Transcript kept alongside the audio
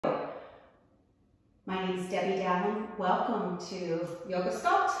My name is Debbie Dallin. Welcome to Yoga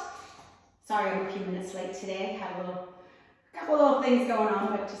Sculpt. Sorry I'm a few minutes late today. Had a couple little things going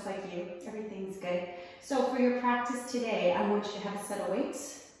on, but just like you, everything's good. So for your practice today, I want you to have a set of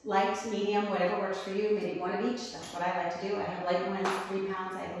weights, light, medium, whatever works for you, maybe one of each. That's what I like to do. I have light ones, 3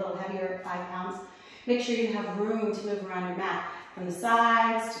 pounds. I have a little heavier, 5 pounds. Make sure you have room to move around your mat from the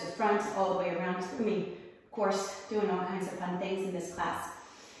sides to the front, all the way around. Just for me, of course, doing all kinds of fun things in this class.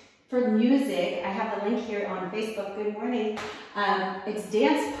 For music, I have the link here on Facebook. Good morning. It's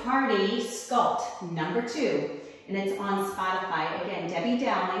Dance Party Sculpt number 2, and it's on Spotify. Again, Debbie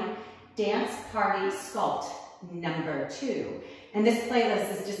Dowling, Dance Party Sculpt number 2. And this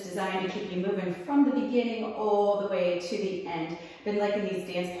playlist is just designed to keep you moving from the beginning all the way to the end. Been liking these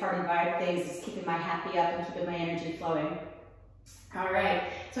dance party vibe things, just keeping my happy up and keeping my energy flowing. All right,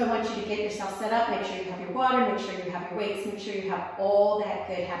 so I want you to get yourself set up. Make sure you have your water, make sure you have your weights, make sure you have all that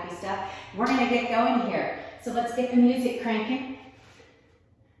good, happy stuff. We're gonna get going here. So let's get the music cranking.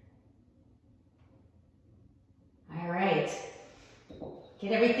 All right,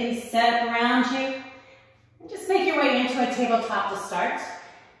 get everything set up around you. And just make your way into a tabletop to start.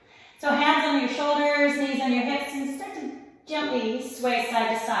 So hands on your shoulders, knees on your hips, and start to gently sway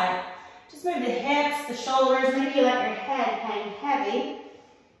side to side. Just move the hips, the shoulders, maybe you let your head hang heavy.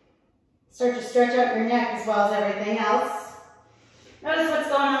 Start to stretch out your neck as well as everything else. Notice what's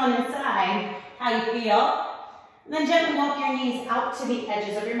going on inside, how you feel. And then gently walk your knees out to the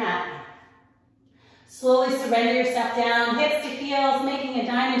edges of your mat. Slowly surrender yourself down, hips to heels, making a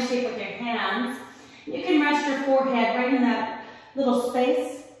diamond shape with your hands. You can rest your forehead right in that little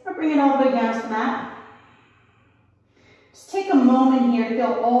space, or bring it all the way down to the mat. Just take a moment here to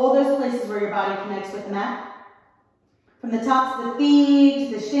feel all those places where your body connects with the mat. From the tops of the feet,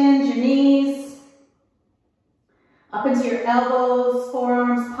 to the shins, your knees, up into your elbows,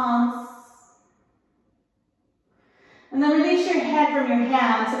 forearms, palms. And then release your head from your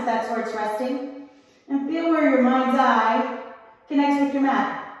hands if that's where it's resting. And feel where your mind's eye connects with your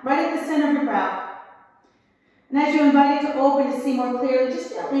mat, right at the center of your brow. And as you invite it to open to see more clearly,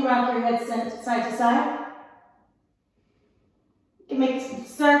 just gently rock your head side to side. You can make some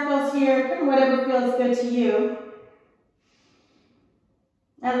circles here, whatever feels good to you.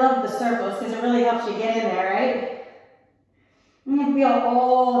 I love the circles because it really helps you get in there, right? You can feel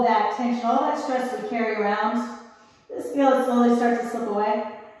all that tension, all that stress we carry around. Just feel it slowly start to slip away.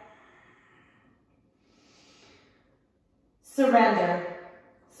 Surrender.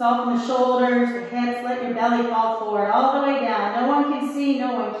 Soften the shoulders, the hips, let your belly fall forward all the way down. No one can see,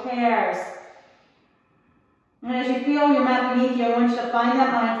 no one cares. And as you feel your mat beneath you, I want you to find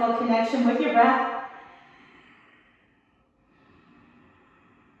that mindful connection with your breath.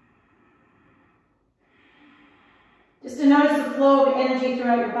 Just to notice the flow of energy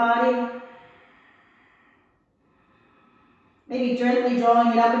throughout your body. Maybe gently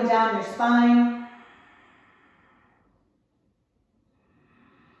drawing it up and down your spine.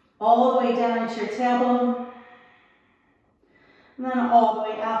 All the way down into your tailbone. And then all the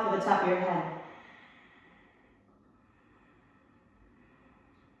way out to the top of your head.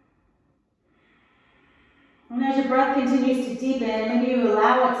 And as your breath continues to deepen, maybe you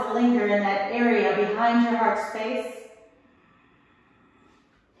allow it to linger in that area behind your heart space.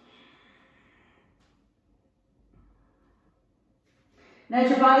 And as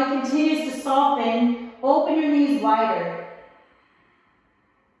your body continues to soften, open your knees wider.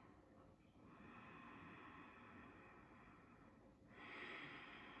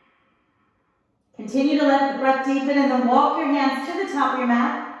 Continue to let the breath deepen and then walk your hands to the top of your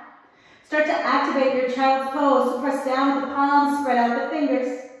mat. Start to activate your child's pose. So press down with the palms, spread out the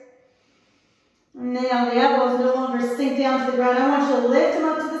fingers. And now the elbows no longer sink down to the ground. I want you to lift them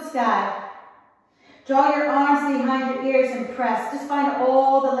up to the sky. Draw your arms behind your ears and press. Just find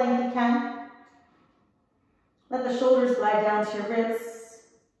all the length you can. Let the shoulders glide down to your ribs.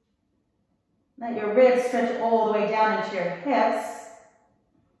 Let your ribs stretch all the way down into your hips.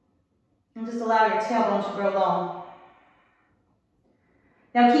 And just allow your tailbone to grow long.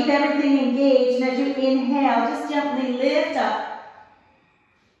 Now keep everything engaged, and as you inhale, just gently lift up.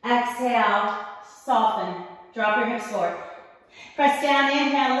 Exhale, soften. Drop your hips forward. Press down,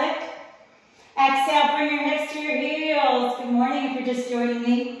 inhale, lift. Exhale, bring your hips to your heels. Good morning if you're just joining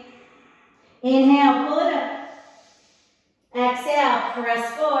me. Inhale, pull it up. Exhale,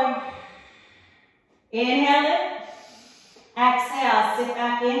 press forward. Inhale, lift. Exhale, sit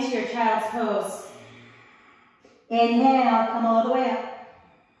back into your child's pose. Inhale, come all the way up.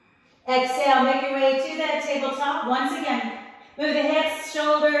 Exhale, make your way to that tabletop. Once again, move the hips,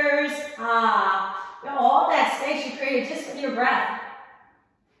 shoulders, all that space you created just with your breath.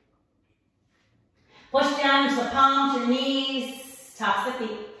 down to the palms, your knees, tops of the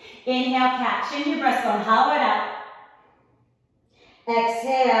feet. Inhale, cat, chin your breastbone, hollow it out.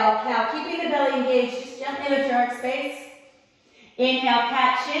 Exhale, cow, keeping the belly engaged, just gently lift your heart space. Inhale,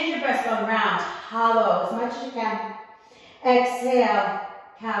 cat, chin your breastbone, round, hollow as much as you can. Exhale,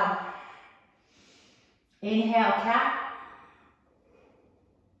 cow. Inhale, cat.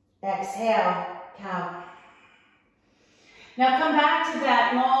 Exhale, cow. Now come back to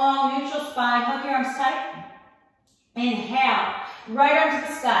that long neutral spine. Hug your arms tight. Inhale, right arm to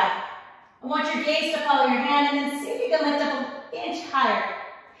the sky. I want your gaze to follow your hand and then see if you can lift up an inch higher.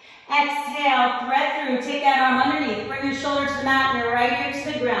 Exhale, thread through. Take that arm underneath. Bring your shoulder to the mat and your right ear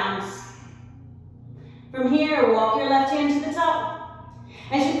to the ground. From here, walk your left hand to the top.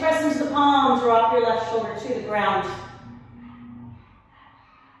 As you press into the palm, drop your left shoulder to the ground.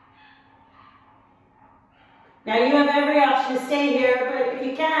 Now you have every option to stay here, but if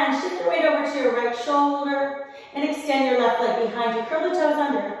you can, shift your weight over to your right shoulder and extend your left leg behind you. Curl the toes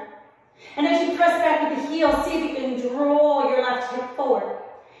under. And as you press back with the heel, see if you can draw your left hip forward.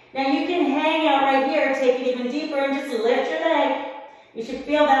 Now you can hang out right here, take it even deeper, and just lift your leg. You should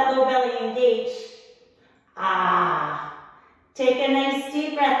feel that low belly engage. Take a nice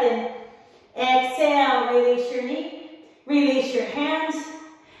deep breath in. Exhale, release your knee, release your hands.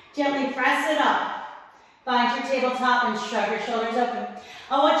 Gently press it up. Find your tabletop and shrug your shoulders open.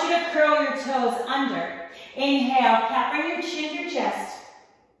 I want you to curl your toes under. Inhale, cat, bring your chin to your chest.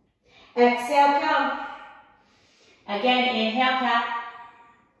 Exhale, cow. Again, inhale, cat.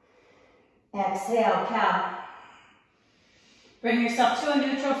 Exhale, cow. Bring yourself to a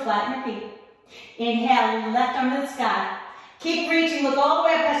neutral, flatten your feet. Inhale, left arm to the sky. Keep reaching, look all the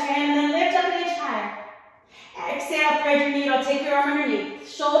way up past your hand, and then lift up an inch higher. Exhale, thread your needle, take your arm underneath.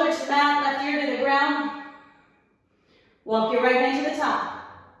 Shoulder to the mat, left ear to the ground. Walk your right hand to the top.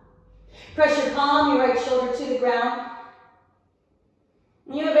 Press your palm, your right shoulder to the ground.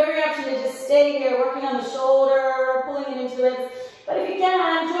 You have every option to just stay here, working on the shoulder, pulling it into it. But if you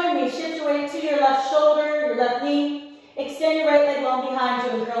can, join me. Shift your weight to your left shoulder, your left knee. Extend your right leg long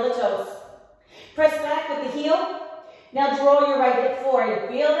behind you and curl the toes. Press back with the heel. Now draw your right hip forward.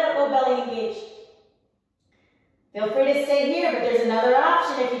 Feel that low belly engaged. Feel free to stay here, but there's another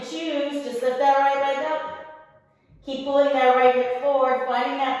option if you choose. Just lift that right leg up. Keep pulling that right hip forward,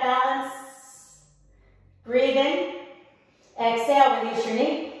 finding that balance. Breathe in. Exhale, release your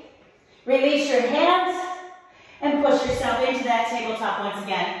knee. Release your hands. And push yourself into that tabletop once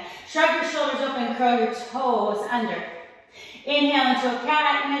again. Shrug your shoulders open, curl your toes under. Inhale into a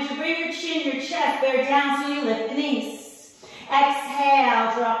cat, and as you bring your chin, your chest, bear down so you lift the knees.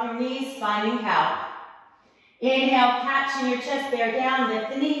 Exhale, drop your knees, finding cow. Inhale, cat, chin your chest, bear down,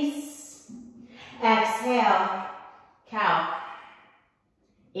 lift the knees. Exhale, cow.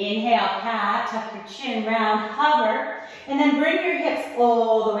 Inhale, cat, tuck your chin, round, hover, and then bring your hips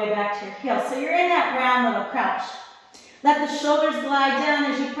all the way back to your heels. So you're in that round little crouch. Let the shoulders glide down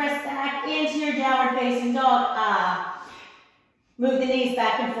as you press back into your downward facing dog. Move the knees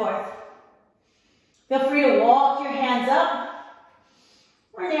back and forth. Feel free to walk your hands up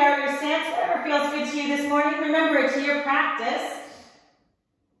or narrow your stance, whatever feels good to you this morning. Remember, it's your practice.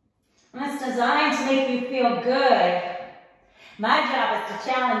 And it's designed to make you feel good. My job is to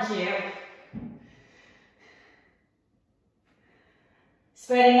challenge you.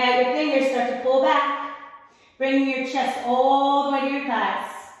 Spreading out your fingers, start to pull back. Bringing your chest all the way to your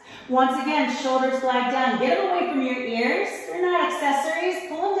thighs. Once again, shoulders glide down. Get them away from your ears. They're not accessories.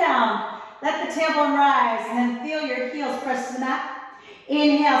 Pull them down. Let the tailbone rise and then feel your heels press to the mat.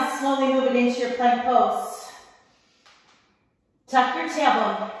 Inhale, slowly move it into your plank pose. Tuck your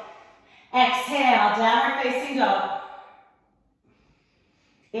tailbone. Exhale, downward facing dog.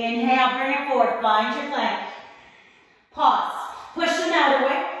 Inhale, bring it forward, find your plank. Pause, push the mat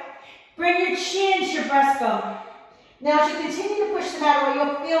away. Bring your chin to your breastbone. Now as you continue to push the mat away,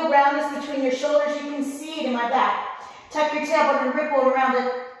 you'll feel roundness between your shoulders. You can see it in my back. Tuck your tailbone and ripple around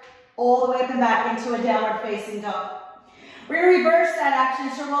it all the way up and back into a downward facing dog. We're going to reverse that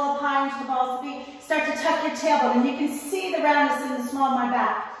action, so roll up high into the balls of the feet. Start to tuck your tailbone, and you can see the roundness in the small of my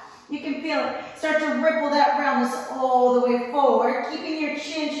back. You can feel it. Start to ripple that roundness all the way forward, keeping your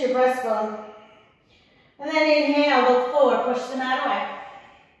chin to your breastbone. And then inhale, look forward, push the mat away.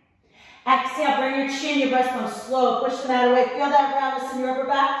 Exhale, bring your chin, your breastbone, slow, push the mat away. Feel that roundness in your upper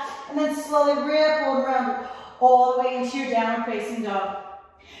back, and then slowly ripple around all the way into your downward facing dog.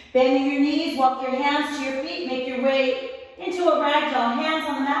 Bending your knees, walk your hands to your feet, make your way into a ragdoll. Hands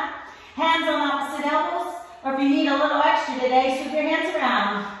on the mat, hands on opposite elbows, or if you need a little extra today, sweep your hands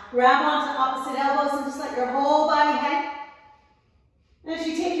around. Grab onto opposite elbows and just let your whole body hang. And as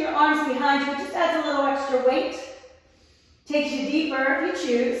you take your arms behind you, it just adds a little extra weight. Takes you deeper if you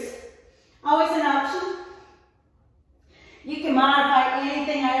choose. Always an option. You can modify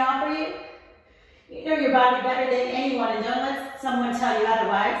anything I offer you. You know your body better than anyone, and don't let someone tell you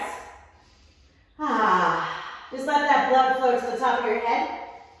otherwise. Just let that blood flow to the top of your head.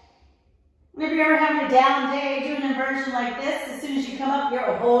 Whenever you're ever having a down day, do an inversion like this. As soon as you come up, you're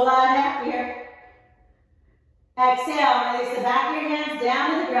a whole lot happier. Exhale, release the back of your hands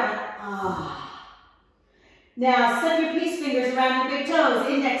down to the ground. Now, slip your peace fingers around your big toes,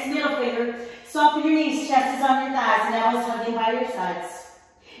 index, middle finger. Soften your knees, chest is on your thighs, and elbows hugging by your sides.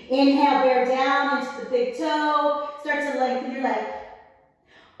 Inhale, bear down into the big toe. Start to lengthen your leg.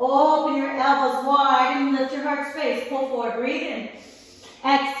 Open your elbows wide and lift your heart space. Pull forward, breathe in.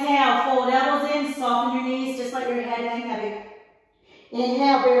 Exhale, fold elbows in, soften your knees, just let your head hang heavy.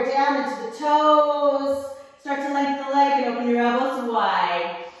 Inhale, bear down into the toes. Start to lengthen the leg and open your elbows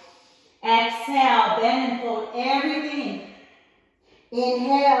wide. Exhale, bend and fold everything in.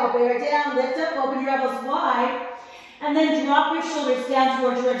 Inhale, bear down, lift up, open your elbows wide. And then drop your shoulders down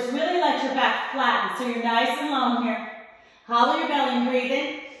towards your ribs. Really let your back flatten so you're nice and long here. Hollow your belly and breathe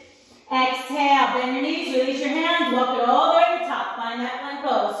in. Exhale, bend your knees, release your hands, walk it all the way to the top. Find that plank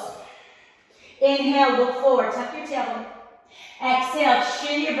pose. Inhale, look forward, tuck your tailbone. Exhale,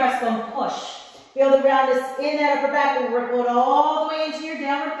 chin your breastbone, push. Feel the ground is in that upper back and ripple it all the way into your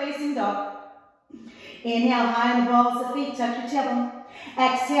downward facing dog. Inhale, high in the balls of feet, tuck your tailbone.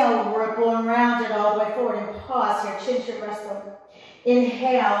 Exhale, ripple and round it all the way forward and pause here, chin to your breastbone.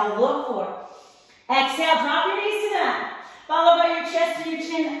 Inhale, look forward. Exhale, drop your knees to the mat. Followed by your chest and your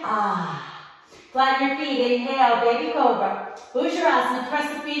chin. Flatten your feet. Inhale, baby cobra. Bhujarasana.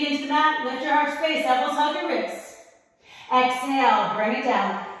 Press the feet into the mat. Lift your heart space. Elbows hug your ribs. Exhale, bring it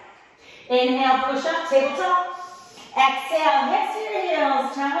down. Inhale, push up, tabletop. Exhale, hips to your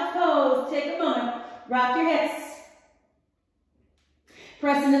heels. Child's pose. Take a moment. Rock your hips.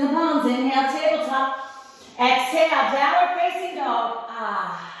 Press into the palms. Inhale, tabletop. Exhale, downward facing dog.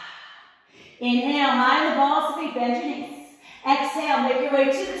 Inhale, high in the balls of feet. Bend your knees. Exhale, make your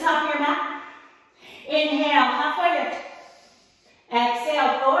way to the top of your mat. Inhale, halfway lift.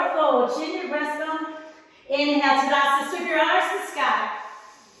 Exhale, forward fold, chin your breastbone. Inhale, Tadasana, sweep your arms to the sky.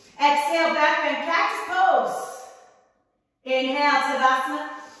 Exhale, back bend, cactus pose. Inhale, Tadasana.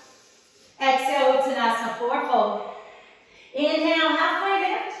 Exhale, Uttanasana, forward fold. Inhale,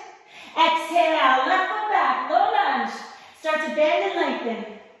 halfway lift. Exhale, left foot back, low lunge. Start to bend and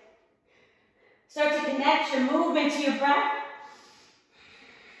lengthen. Start to connect your movement to your breath.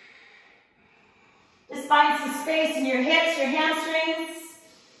 Just find some space in your hips, your hamstrings.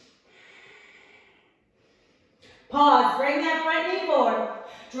 Pause, bring that front knee forward.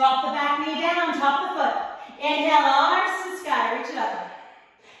 Drop the back knee down, top the foot. Inhale, arms to the sky, reach it up.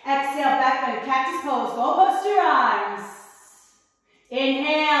 Exhale, back bend, cactus pose. Go post your arms.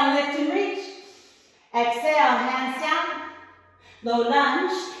 Inhale, lift and reach. Exhale, hands down. Low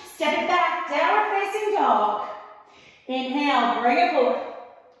lunge. Step it back, downward facing dog. Inhale, bring it forward.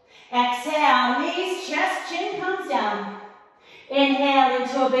 Exhale, knees, chest, chin comes down. Inhale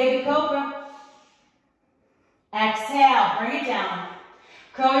into a baby cobra. Exhale, bring it down.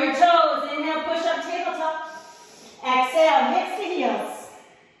 Curl your toes. Inhale, push up, tabletop. Exhale, hips to heels.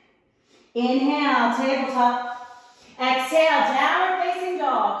 Inhale, tabletop. Exhale, downward facing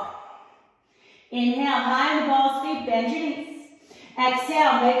dog. Inhale, high in the balls, feet, bend your knees.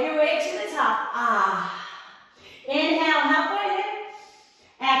 Exhale, make your way to the top. Inhale, halfway lift.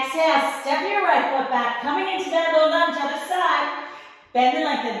 Exhale, step your right foot back, coming into that low lunge, other side. Bend and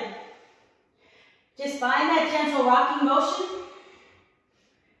lengthen. Just find that gentle rocking motion.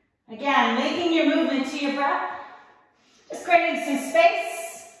 Again, linking your movement to your breath. Just creating some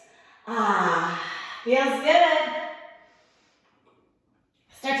space. Feels good.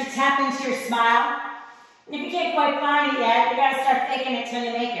 Start to tap into your smile. And if you can't quite find it yet, you gotta start faking it till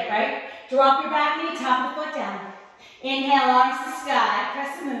you make it, right? Drop your back knee, top the foot down. Inhale, arms to the sky,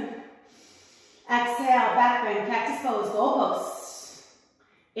 press the moon. Exhale, back bend, cactus pose, goal post.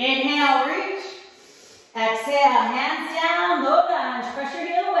 Inhale, reach. Exhale, hands down, low lunge, press your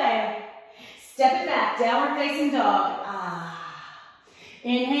heel away. Step it back, downward facing dog.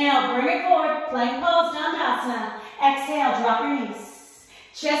 Inhale, bring it forward, plank pose, Dandasana. Exhale, drop your knees.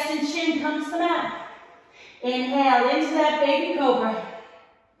 Chest and chin come to the mat. Inhale into that baby cobra.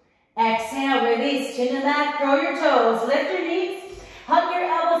 Exhale, release, chin to the mat, grow your toes, lift your knees, hug your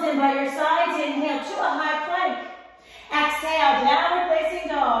elbows in by your sides, inhale to a high plank. Exhale, downward facing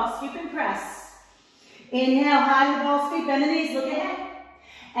dog, scoop and press. Inhale, high in the balls, feet, bend the knees, look ahead.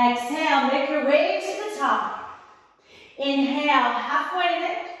 Exhale, make your way to the top. Inhale, halfway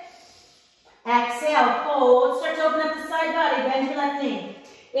lift. Exhale, fold. Start to open up the side body. Bend your left knee.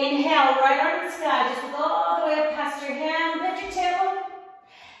 Inhale, right arm to the sky. Just look all the way up past your hand. Lift your tailbone.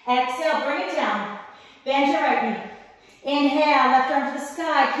 Exhale, bring it down. Bend your right knee. Inhale, left arm to the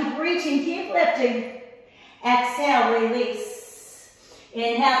sky. Keep reaching, keep lifting. Exhale, release.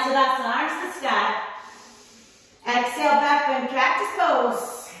 Inhale, Tadasana, arms to the sky. Exhale, back bend, practice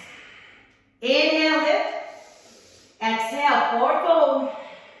pose. Inhale, lift. Exhale, forward fold.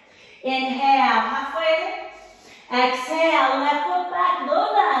 Inhale, halfway lift. Exhale, left foot back,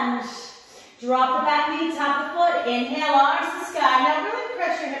 low lunge. Drop the back knee, top the foot. Inhale, arms to the sky. Now really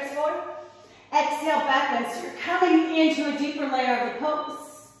press your hips forward. Exhale, back bend. So you're coming into a deeper layer of the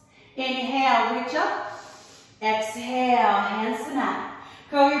pose. Inhale, reach up. Exhale, hands to the mat.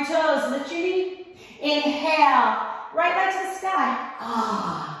 Curl your toes, lift your knee. Inhale, right leg to the sky.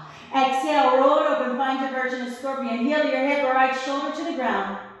 Ah. Exhale, roll it open, find your version of scorpion. Heel your hip or right shoulder to the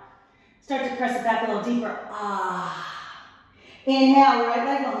ground. Start to press it back a little deeper. Ah. Inhale, right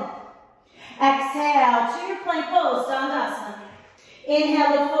leg long. Exhale, to your plank pose, Dandasana. Inhale,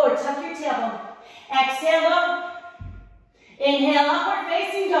 look forward, tuck your tailbone. Exhale, up. Inhale, upward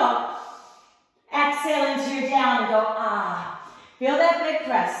facing dog. Exhale into your down and go, ah. Feel that big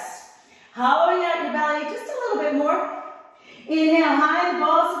press. Hollowing out your belly just a little bit more. Inhale, high in the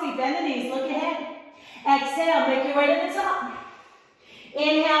balls of feet, bend the knees, look ahead. Exhale, make your way to the top.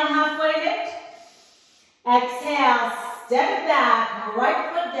 Inhale, halfway lift. Exhale, step it back,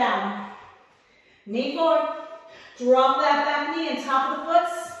 right foot down. Knee forward. Drop that back knee and top of the foot.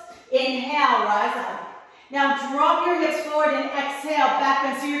 Inhale, rise up. Now drop your hips forward and exhale, back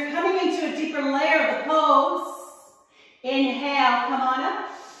bend. So you're coming into a deeper layer of the pose. Inhale, come on up.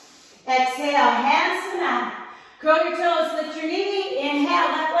 Exhale, hands to the mat. Curl your toes, lift your knee. Inhale,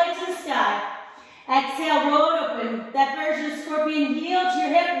 left leg to the sky. Exhale, roll it open. That version of scorpion, heel to your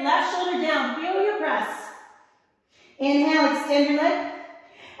hip, left shoulder down. Feel your press. Inhale, extend your leg.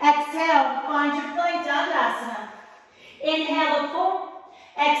 Exhale, find your plank, Dandasana. Inhale, look forward.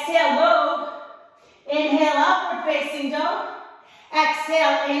 Exhale, low. Inhale, upward facing dog.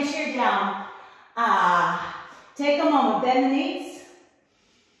 Exhale, into your down. Ah. Take a moment, bend the knees.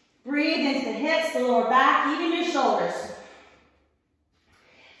 Breathe into the hips, the lower back, even your shoulders.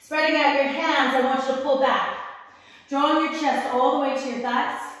 Spreading out your hands, I want you to pull back. Drawing your chest all the way to your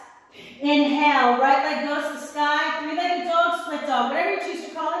thighs. Inhale, right leg goes to the sky. Three-legged dog, split dog, whatever you choose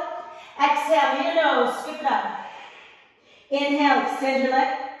to call it. Exhale, knee to nose, scoop it up. Inhale, extend your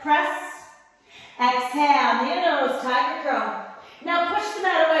leg, press. Exhale, knee to nose, tiger curl. Now push the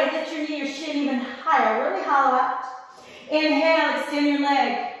mat away, lift your knee or shin even higher, really hollow out. Inhale, extend your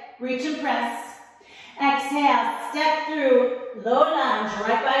leg. Reach and press. Exhale, step through, low lunge,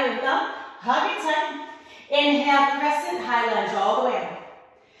 right by your thumb. Hug it tight. Inhale, crescent, high lunge, all the way up.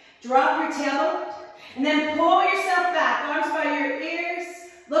 Drop your tailbone, and then pull yourself back, arms by your ears.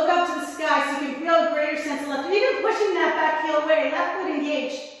 Look up to the sky so you can feel a greater sense of lift. And even pushing that back heel away, left foot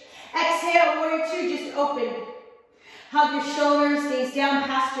engaged. Exhale, warrior two, just open. Hug your shoulders, gaze down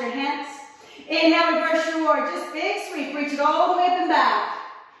past your hands. Inhale, reverse your warrior, just big sweep, reach it all the way up and back.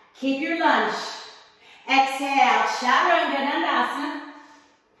 Keep your lunge. Exhale, Chaturanga Dandasana.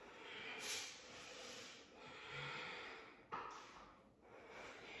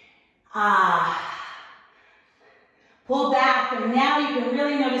 Pull back, and now you can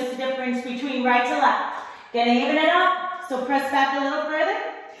really notice the difference between right to left. Gonna even it up, so press back a little further.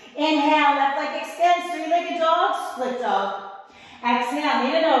 Inhale, left leg extends, three-legged dog, split dog. Exhale,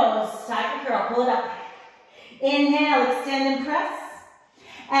 knee to nose, tiger curl, pull it up. Inhale, extend and press.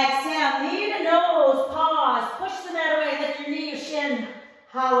 Exhale, knee to nose, pause, push the mat away, lift your knee or shin,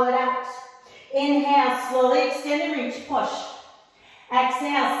 hollow it out. Inhale, slowly extend and reach, push.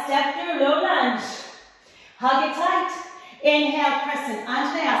 Exhale, step through, low lunge. Hug it tight. Inhale, crescent,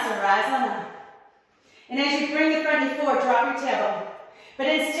 Anjaneyasana, rise on up. And as you bring the front knee forward, drop your tailbone. But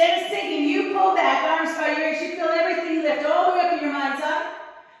instead of sinking, you pull back, arms by your ears, you feel everything lift all the way up in your mind's eye.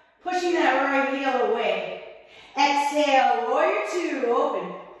 Pushing that right heel away. Exhale, warrior two,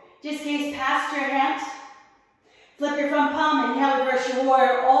 open. Just gaze past your hands. Flip your front palm, inhale, reverse your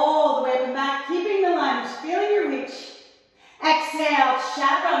warrior all the way up and back, keeping the lunge, feeling your reach. Exhale,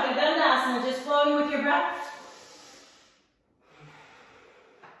 Chaturanga Dandasana, just flowing with your breath.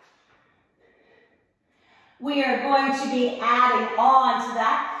 We are going to be adding on to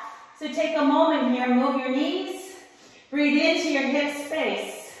that. So take a moment here, move your knees, breathe into your hip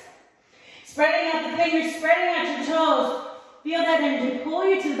space. Spreading out the fingers, spreading out your toes. Feel that energy pull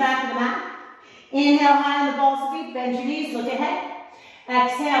you to the back of the mat. Inhale high on the balls of feet, bend your knees, look ahead.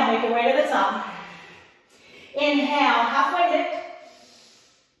 Exhale, make your way to the top. Inhale, halfway lift.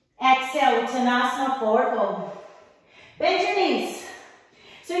 Exhale, Uttanasana, forward fold. Bend your knees.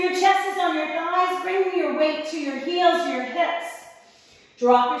 So your chest is on your thighs. Bring your weight to your heels, your hips.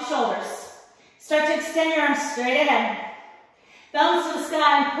 Drop your shoulders. Start to extend your arms straight ahead. Thumbs to the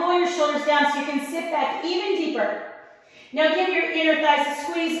sky and pull your shoulders down so you can sit back even deeper. Now give your inner thighs a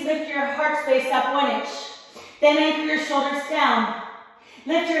squeeze. Lift your heart space up 1 inch. Then anchor your shoulders down.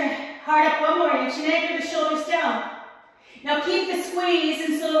 Lift your heart up 1 more inch and anchor the shoulders down. Now keep the squeeze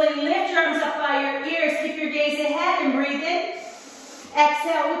and slowly lift your arms up by your ears. Keep your gaze ahead and breathe in.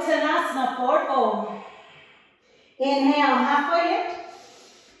 Exhale, Uttanasana, forward fold. Inhale, halfway lift.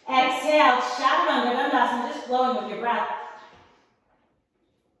 Exhale, Chaturanga Dandasana, just flowing with your breath.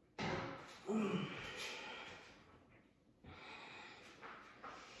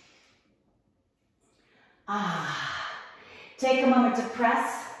 Take a moment to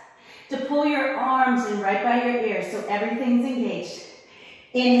press, to pull your arms in right by your ears so everything's engaged.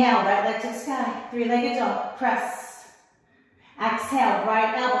 Inhale, right leg to the sky, three-legged dog, press. Exhale,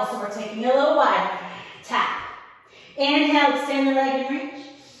 right elbow, so we're taking it a little wider. Tap. Inhale, extend your leg and reach.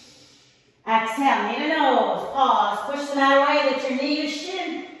 Exhale, knee to nose, pause, push the mat away, lift your knee to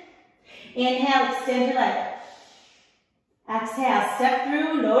shin. Inhale, extend your leg. Exhale, step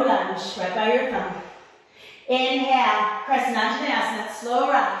through, low lunge, right by your thumb. Inhale, Prasanantanasana, slow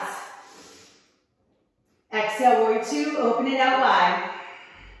rise. Exhale, warrior two, open it out wide.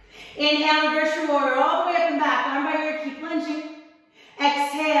 Inhale, reverse your warrior all the way up and back, arm by ear, keep lunging.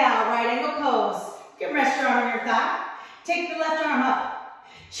 Exhale, right angle pose. You can rest your arm on your thigh. Take the left arm up.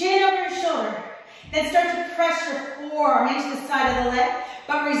 Chin over your shoulder. Then start to press your forearm into the side of the leg,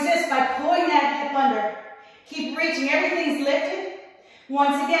 but resist by pulling that hip under. Keep reaching, everything's lifted.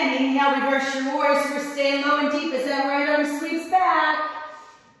 Once again, inhale, reverse your warrior, so we're staying low and deep as that right arm sweeps back.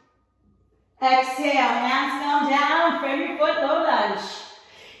 Exhale, hands come down, frame your foot, low lunge.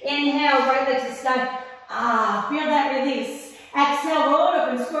 Inhale, right leg to the sky. Feel that release. Exhale, roll it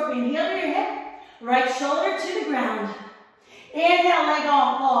open, scorpion, heel to your hip. Right shoulder to the ground. Inhale, leg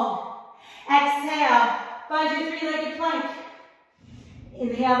long. Exhale, find your three-legged plank.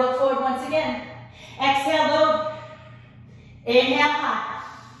 Inhale, look forward once again. Exhale, low. Inhale, high.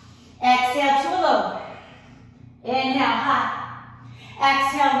 Exhale to a low. Inhale, high.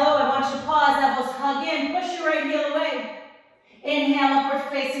 Exhale, low. I want you to pause, elbows hug in. Push your right heel away. Inhale,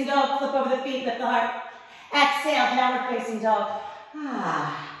 upward facing dog. Flip over the feet, lift the heart. Exhale, downward facing dog.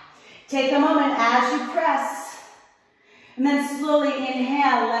 Take a moment as you press. And then slowly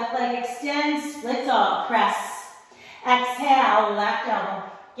inhale, left leg extends, split dog, press. Exhale, left elbow.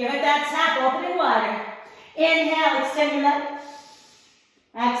 Give it that tap, open and wider. Inhale, extend your leg.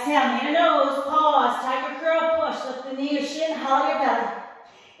 Exhale, knee to nose, pause, tiger curl, push. Lift the knee to shin, hollow your belly.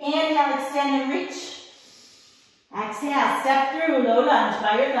 Inhale, extend and reach. Exhale, step through, low lunge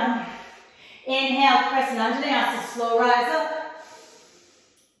by your thumb. Inhale, Prasanantanasana, slow rise up.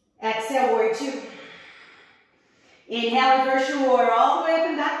 Exhale, warrior two. Inhale, reverse your warrior all the way up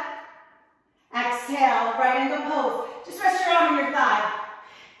and back. Exhale, right angle pose. Just rest your arm on your thigh.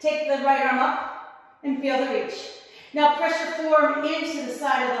 Take the right arm up and feel the reach. Now press your forearm into the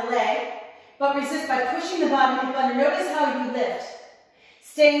side of the leg, but resist by pushing the bottom hip under. Notice how you lift.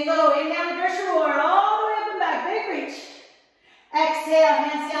 Staying low, inhale, reverse your warrior all the way up and back, big reach. Exhale,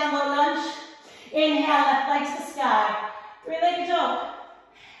 hands down, low lunge. Inhale, left leg to the sky. Three-legged dog.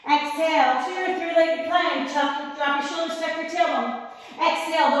 Exhale, to your three-legged plank. Drop your shoulders, tuck your tailbone.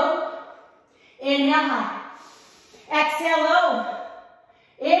 Exhale, low. Inhale, high. Exhale, low.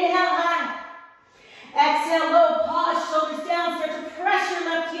 Inhale, high. Exhale, low. Pause, shoulders down. Start to press your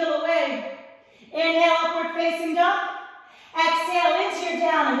left heel away. Inhale, upward facing dog. Exhale, into your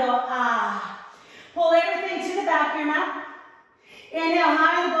down and go, Pull everything to the back of your mat. Inhale,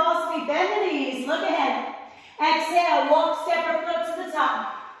 high on the balls, feet, bend the knees, look ahead. Exhale, walk, step, or float to the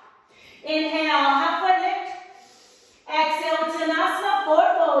top. Inhale, halfway lift. Exhale, Uttanasana,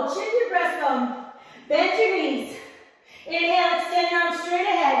 forward fold, chin to your breastbone. Bend your knees. Inhale, extend your arms straight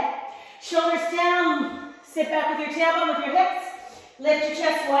ahead. Shoulders down, sit back with your tailbone, with your hips. Lift your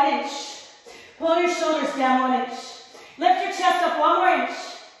chest 1 inch. Pull your shoulders down 1 inch. Lift your chest up 1 more inch.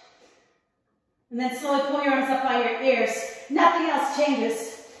 And then slowly pull your arms up by your ears. Nothing else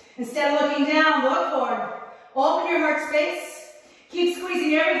changes. Instead of looking down, look forward. Open your heart space. Keep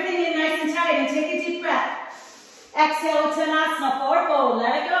squeezing everything in nice and tight and take a deep breath. Exhale, Uttanasana, forward fold,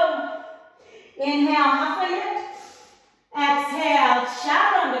 let it go. Inhale, halfway lift. Exhale,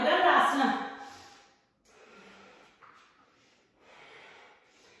 Chaturanga Dandasana.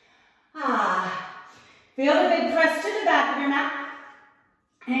 Feel the big press to the back of your mat.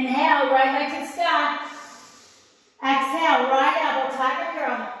 Inhale, right leg to the sky. Exhale, right elbow, tiger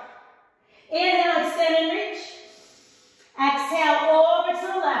curl. Inhale, extend and reach. Exhale, over to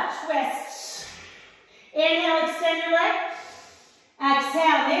the left, twist. Inhale, extend your leg.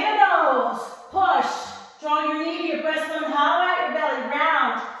 Exhale, knee to nose, push. Draw your knee to your breastbone, hollow out your belly,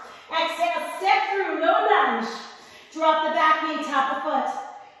 round. Exhale, step through, no lunge. Drop the back knee, top of foot.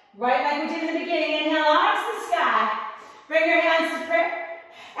 Right like we did in the beginning. Inhale, arms to the sky. Bring your hands to prayer.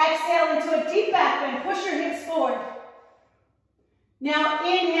 Exhale into a deep back bend. Push your hips forward. Now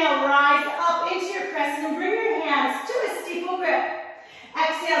inhale, rise up into your crescent and bring your hands to a steeple grip.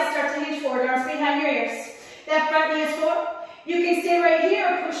 Exhale, start to hinge forward, arms behind your ears. That front knee is forward. You can stay right here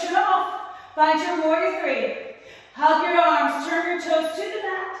or push it off. Find your warrior three. Hug your arms, turn your toes to the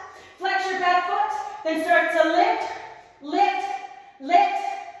mat. Flex your back foot, then start to lift, lift, lift,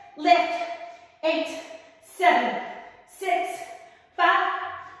 lift. 8, 7, 6, 5,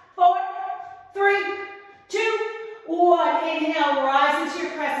 4, 3, 2, 1. Inhale, rise into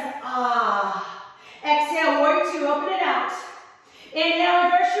your crescent. Exhale, warrior two, open it out. Inhale,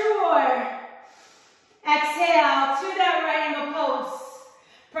 reverse your warrior. Exhale to that right angle pose.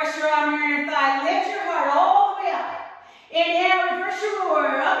 Press your arm near your thigh. Lift your heart all the way up. Inhale, reverse your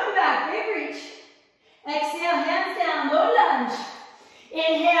warrior. Up and back, big reach. Exhale, hands down, low lunge.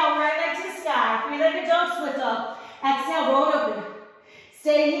 Inhale, right leg to the sky. Three-legged dog, split dog. Exhale, roll it open.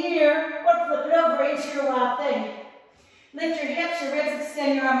 Stay here or flip it over into your wild thing. Lift your hips, your ribs,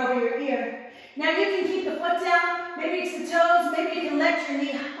 extend your arm over your ear. Now you can keep the foot down, maybe it's the toes, maybe you can let your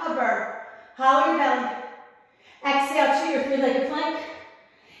knee hover. Hollow your belly. Exhale to your three-legged plank.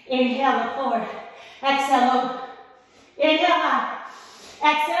 Inhale, look forward. Exhale, low. Inhale, high.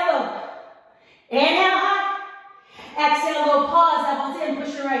 Exhale, low. Inhale, high. Exhale, low. Pause, elbows in,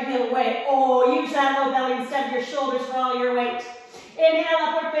 push your right heel away. Oh, use that low belly instead of your shoulders for all your weight. Inhale,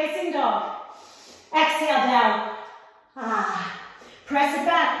 upward facing dog. Exhale, down. Press it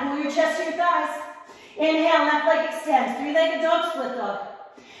back, pull your chest to your thighs. Inhale, left leg extends. Three-legged dog, split dog.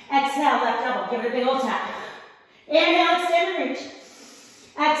 Exhale, left elbow, give it a big old tap. Inhale, extend and reach.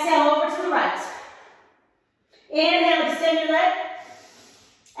 Exhale, over to the right. Inhale, extend your leg.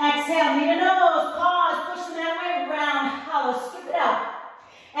 Exhale, knee to nose, pause, push the mat way, round, hollow, skip it out.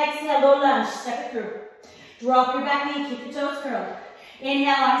 Exhale, low lunge, step it through. Drop your back knee, keep your toes curled.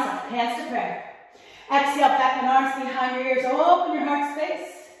 Inhale, arms up, hands to prayer. Exhale, back and arms behind your ears, open your heart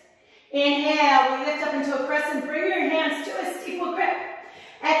space. Inhale, we lift up into a crescent, bring your hands to a steeple grip.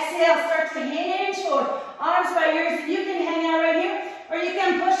 Exhale, start to hinge forward, arms by ears, you can hang out right here, or you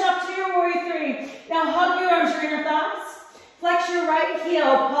can push up to your warrior three. Now hug your arms, your inner thighs. Flex your right heel,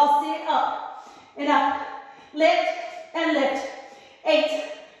 pulse it up and up. Lift and lift. 8,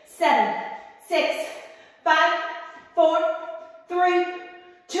 7, 6, 5, 4, 3,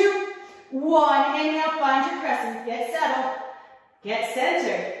 2, 1. Inhale, find your crescent. Get settled. Get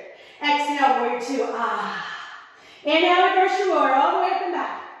centered. Exhale, warrior two. Inhale, reverse your warrior all the way up and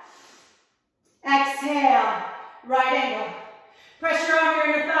back. Exhale, right angle. Press your arm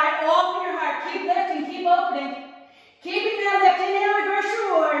near your thigh, open your heart. Keep lifting, keep opening. Keeping that lift. Inhale, reverse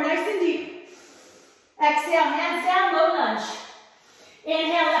your warrior, nice and deep. Exhale, hands down, low lunge.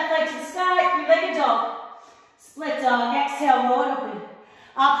 Inhale, left leg to the sky, three-legged dog. Split dog, exhale, roll it open.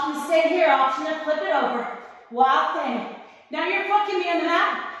 Option to stay here, option to flip it over. Wild thing. Now your foot can be on the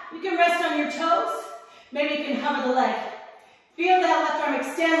mat. You can rest on your toes. Maybe you can hover the leg. Feel that left arm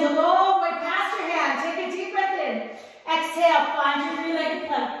extend, look all the way past your hand. Take a deep breath in. Exhale, find your three-legged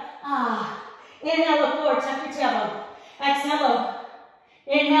plank. Inhale, look forward, tuck your tailbone. Exhale, low.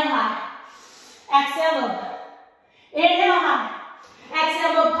 Inhale, high. Exhale, low. Inhale, high.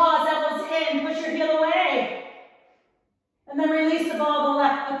 Exhale, low, pause, elbows in, push your heel away. And then release the ball of the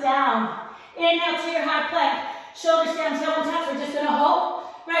left foot down. Inhale to your high plank. Shoulders down, tailbone touch. We're just going to hold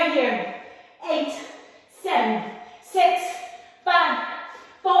right here. 8, 7, 6, 5,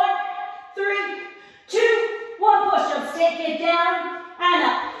 4, 3, 2, 1. Push up, take it down and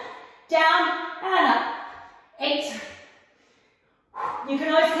up. Down and up. 8. You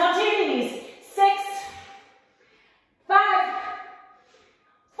can always count to your knees. 6, 5,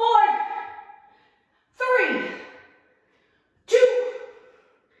 4, 3, 2,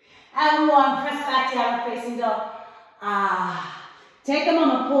 and 1. Press back down, facing dog. Take a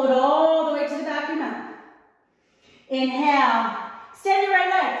moment, pull it all the way to the back of your mat. Inhale. Stand your right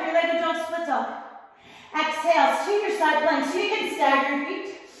leg, three-legged dog, split dog. Exhale, to your side plank. So you can stagger your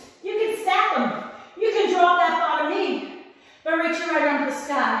feet. You can stack them. You can drop that bottom knee, but reach your right arm to the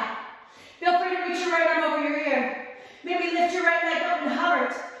sky. Feel free to reach your right arm over your ear. Maybe lift your right leg up and hover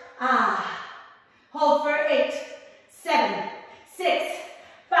it. Hold for 8, 7, 6,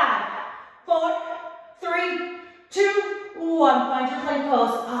 5, 4, 3, 2, 1. Find your plank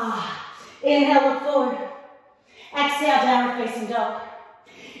pose. Inhale, look forward. Exhale, downward facing dog.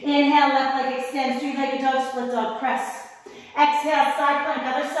 Inhale, left leg extends, three-legged dog, split dog, press. Exhale, side plank,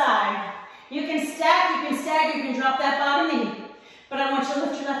 other side. You can stack, you can stagger, you can drop that bottom knee. But I want you to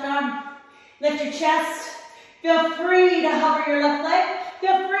lift your left arm, lift your chest. Feel free to hover your left leg.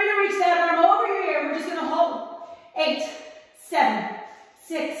 Feel free to reach that arm over your ear. We're just going to hold. 8, 7,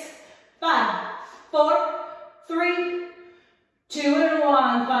 6, 5, 4, 3, 2, and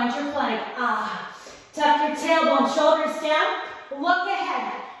 1. Find your plank. Tuck your tailbone, shoulders down. Look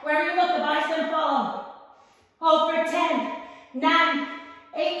ahead. Wherever you look, the body's going to follow. Hold for 10, 9,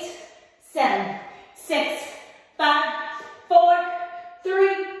 8, 7, 6, 5, 4,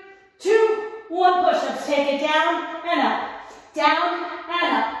 3, 2, 1. Push-ups. Take it down and up. Down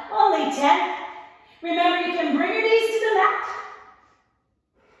and up. Only 10. Remember, you can bring your knees to the mat.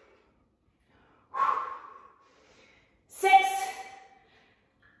 6,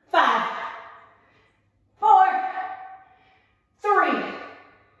 5, 4, 3,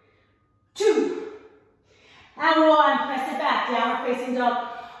 2, and 1. Press it back. Downward facing dog.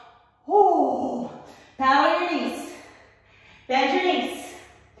 Paddle your knees. Bend your knees.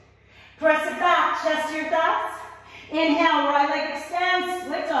 Press it back. Chest to your thighs. Inhale, right leg extends.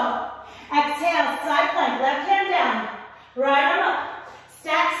 Split dog. Exhale, side plank. Left hand down. Right arm up.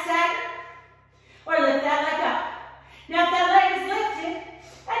 Stack, stack. Or lift that leg up. Now if that leg is lifted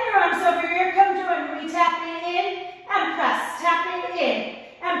and your arms over your ear, come join me. Tap it in and press. Tap it in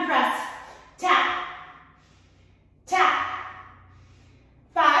and press. Tap. Tap.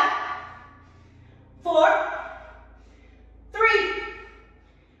 5, 4, 3,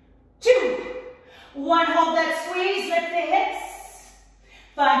 2, 1. Hold that squeeze. Lift the hips.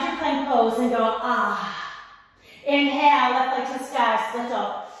 Find your plank pose and go Inhale, left leg to the sky. Split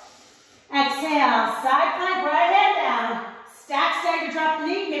up. Exhale, side plank, right hand down. Stack, stagger, drop the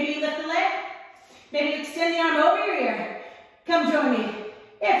knee. Maybe you lift the leg. Maybe you extend the arm over your ear. Come join me.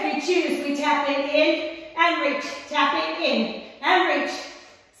 If you choose, we tap it in and reach. Tap it in and reach.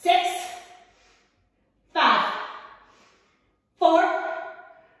 6, 5, 4,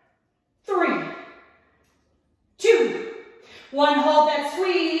 3, 2, 1. Hold that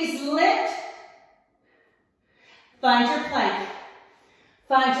squeeze. Lift. Find your plank.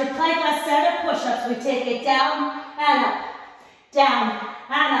 Find your plank. Last set of push-ups. We take it down and up. Down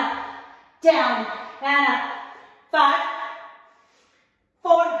and up. Down and up. 5,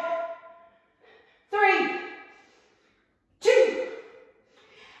 4, 3, 2,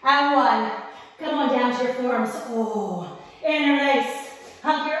 and 1. Come on down to your forearms. Interlace.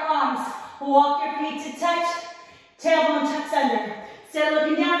 Hug your arms. Walk your feet to touch. Tailbone tucks under. Instead of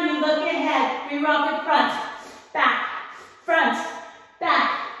looking down, you look ahead. We rock in front. Back. Front. Back.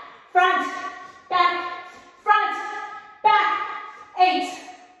 Front. Back. Front. Back. 8,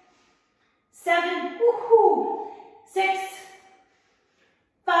 7, 6,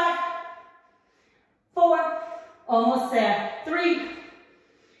 5, 4, almost there. 3,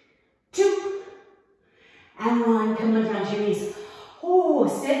 2, and 1. Come on down to your knees.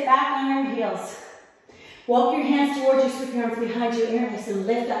 Sit back on your heels. Walk your hands towards you, sweep your arms behind you, interlace and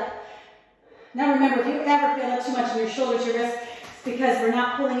lift up. Now remember, if you ever feel up too much in your shoulders, your wrists, it's because we're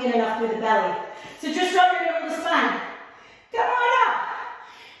not pulling in enough through the belly. So just rub it over the spine. Come on up.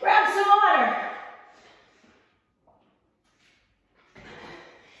 Grab some water.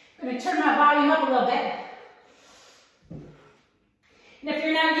 I'm going to turn my volume up a little bit. And if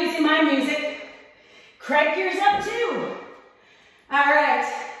you're not using my music, crank yours up too. All right.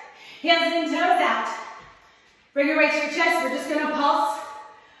 Heels and toes out. Bring your weight to your chest. We're just going to pulse,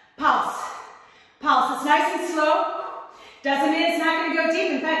 pulse, pulse. It's nice and slow. Doesn't mean it's not going to go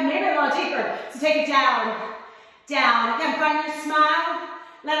deep. In fact, maybe a little deeper. So take it down, down. Again, find your smile.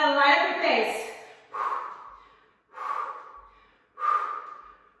 Let it light up your face.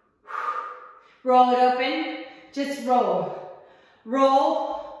 Roll it open. Just roll.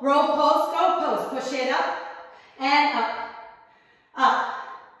 Roll, roll, pulse, go, pose. Push it up and up, up,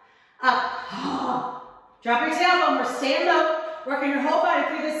 up. Drop your tailbone. We're staying low. Working your whole body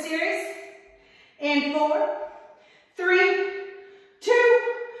through this series. In 4, 3, 2,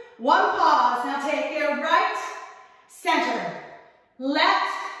 1. Pause. Now take your right, center,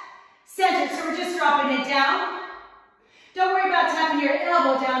 left, center. So we're just dropping it down. Don't worry about tapping your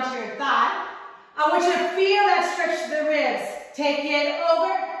elbow down to your thigh. I want you to feel that stretch to the ribs. Take it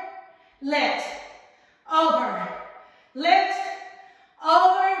over, lift, over, lift,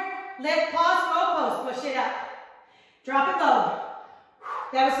 over, lift, pause, go, pose, push it up. Drop it low.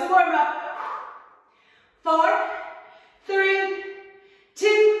 That was the warm up. 4, 3,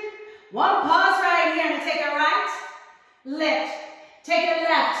 2, 1. Pause right here. I'm going to take a right, lift. Take it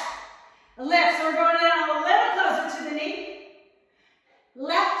left. Lift. So we're going down a little closer to the knee.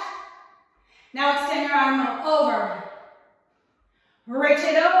 Left. Now extend your arm over. Reach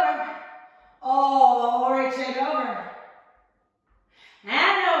it over. Oh, reach it over.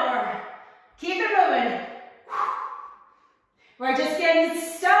 And over. Keep it moving. We're just getting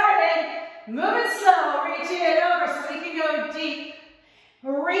started. Moving slow. Reach it over so we can go deep.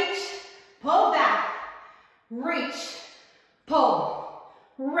 Reach. Pull back. Reach. Pull.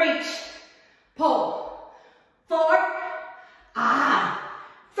 Reach. Pull. 4.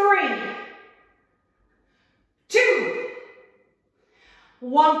 3. 2.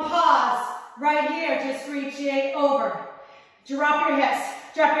 1. Pause. Right here. Just reach it over. Drop your hips.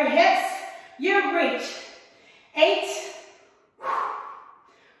 Drop your hips. You reach. 8.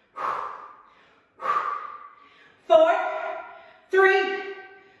 4. 3.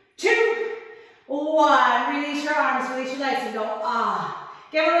 2. 1. Release your arms. Release your legs and go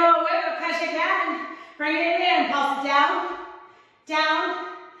Give a little wiggle because you can. Bring it in. Pulse it down. Down.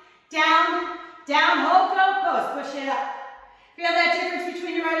 Down. Down. Hold. Go. Pose. Push it up. Feel that difference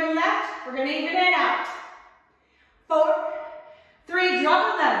between your right and left? We're going to even it out. 4. 3.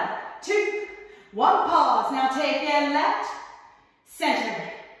 Drop it level. 2. 1. Pause. Now take it left.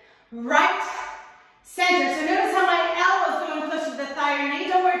 Center. Right. Center. So notice how my elbow's going closer to the thigh or knee.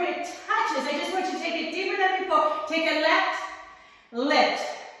 Don't worry if it touches. I just want you to take it deeper than before. Take it left. Lift.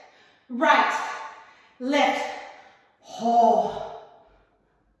 Right. Lift. Hold.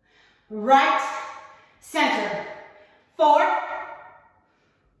 Right. Center. 4.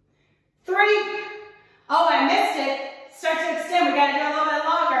 3. Oh, I missed it. Start to extend. We got to do a little bit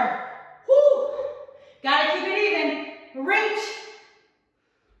longer. Woo. Got to keep it even. Reach.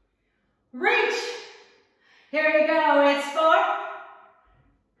 Reach. Here we go. It's 4.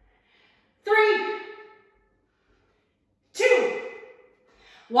 3. 2.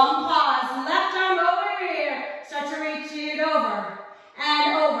 1. Pause. Left arm over here. Start to reach it over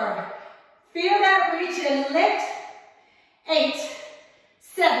and over. Feel that reach and lift. 8,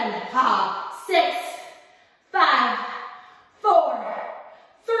 7, 6, 5, 4,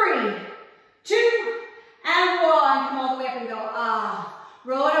 3, 2, and 1. Come all the way up and go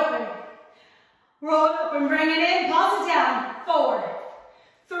Roll it open. Roll it open. Bring it in. Pause it down. 4,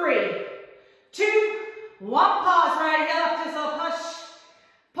 3, 2, 1. Pause. Right heel up. Just a little push.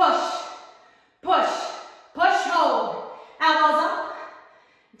 Push. Push. Push. Hold. Elbows up.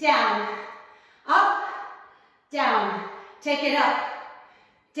 Down. Up. Down. Take it up.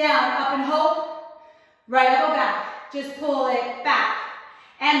 Down. Up and hold. Right elbow back. Just pull it back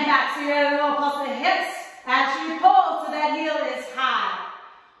and back. So you're going to pulse the hips as you pull so that heel is high.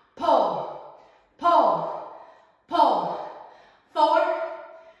 Pull. Pull. Pull. 4,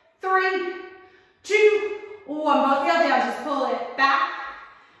 3, 2, 1. Both heel down. Just pull it back.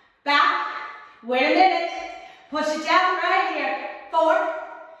 Back. Wait a minute. Push it down right here. 4,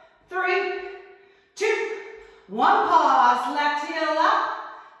 3, 2, 1. Pause. Left heel up.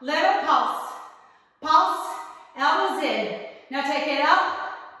 Little pulse. Pulse. Elbows in. Now take it up.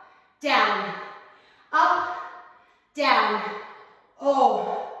 Down. Up. Down.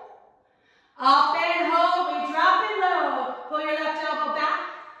 Oh. Up and hold. We drop it low. Pull your left elbow back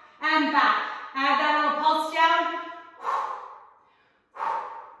and back. Add that little pulse down.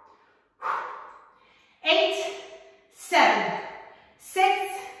 8, 7, 6,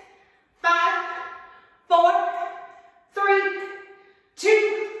 5, 4, 3,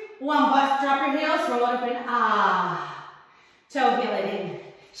 2, 1. Bust, drop your heels, roll it open. Toe heel it in.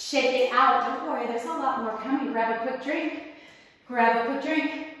 Shake it out. Don't worry, there's a lot more coming. Grab a quick drink. Grab a quick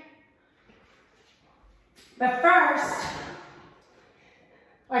drink. But first,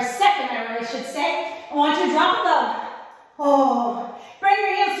 or second, I really should say, I want you to drop it low. Oh, bring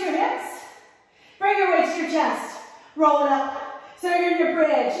your heels to your hips. Bring your weights to your chest. Roll it up. So you're in your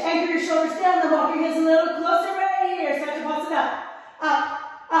bridge. Anchor your shoulders down. Then walk your heels a little closer right here. Start to pulse it up. Up,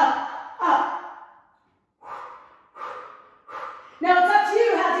 up, up. Now it's up to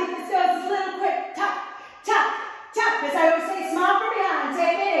you how deep this goes. It's a little quick. Tuck, tuck, tuck. As I always say, smile from behind.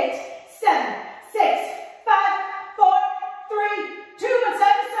 Take it. 8, 7, 6, 5, 4, 3, 2, and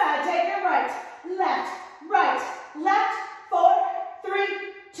side to side. Take it right, left, 4, 3,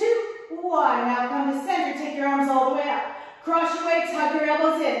 2, 1. Now come to center. Take your arms all the way up. Cross your weights. Hug your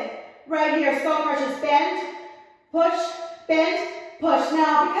elbows in. Right here. Skull crushes. Bend, push, bend, push.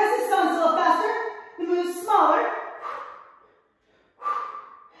 Now, because this sounds a little faster, the move's smaller.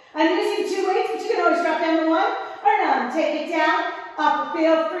 I'm using 2 weights, but you can always drop down to 1 or none. Take it down. Up.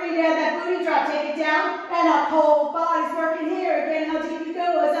 Feel free to have that booty drop. Take it down and up. Whole body's working here. Again, how deep you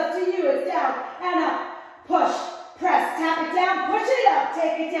go is up to you. It's down and up. Push, press, tap it down, push it up,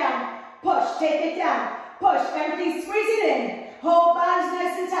 take it down, push, take it down, push, everything squeeze it in. Whole body's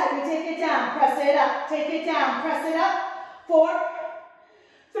nice and tight, we take it down, press it up, take it down, press it up. 4,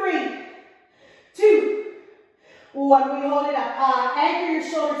 3, 2, 1, we hold it up. Anchor your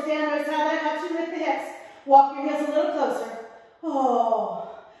shoulders down, notice how that helps you lift the hips. Walk your heels a little closer.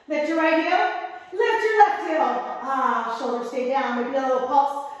 Oh, lift your right heel, lift your left heel. Shoulders stay down, maybe a little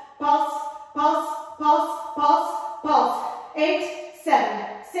pulse, pulse, pulse, pulse, pulse, pulse. 8,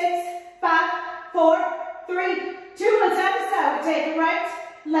 7, 6, 5, 4, 3, 2, 1, side to side. We take it right,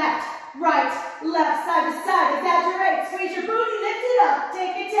 left, side to side. Exaggerate, squeeze your booty, lift it up.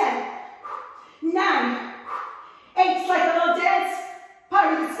 Take it 10, 9, 8, like a little dance.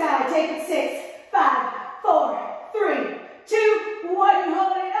 Party the sky, take it 6, 5, 4, 3, 2, 1. You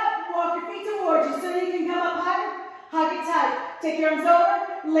hold it up, walk your feet towards you so you can come up higher. Hug it tight. Take your arms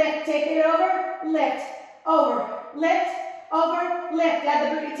over, lift, take it over, lift, over, lift, over, lift. Add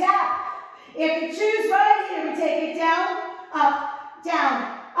the booty tap. If you choose right here, we take it down, up,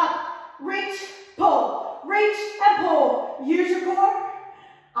 reach, pull, reach and pull. Use your core.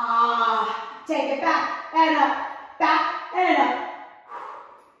 Take it back and up.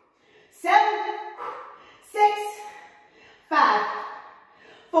 7, 6, 5,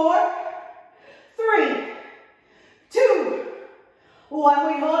 4, 3, 2, 1.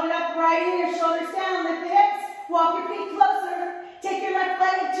 We hold it up right here, shoulders down, lift the hips, walk your feet closer. Take your left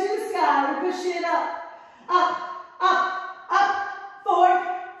leg to the sky. We push it up. 4,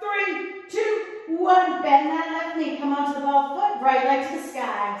 3, 2, 1. Bend that left knee. Come onto the ball foot. Right leg to the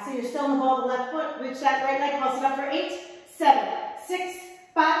sky. So you're still in the ball of the left foot. Reach that right leg. Pulse it up for 8, 7, 6,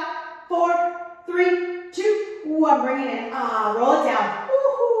 5, 4, 3, 2, 1. Bring it in. Roll it down.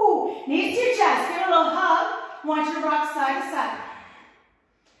 Woohoo! Knees to your chest. Give it a little hug. Want you to rock side to side.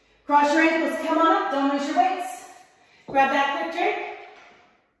 Cross your ankles. Come on up. Don't lose your weights. Grab that quick drink.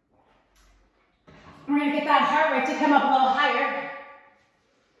 We're going to get that heart rate to come up a little higher.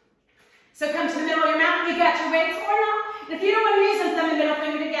 So come to the middle of your mat. You got your weights or not. And if you don't want to use them, thumb and middle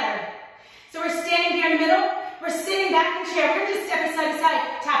finger together. So we're standing here in the middle. We're sitting back in the chair. We're going to just step it side to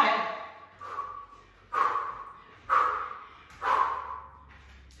side. Tap it.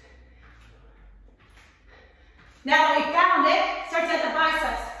 Now that we found it, start to the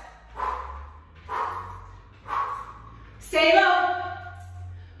biceps. Stay low.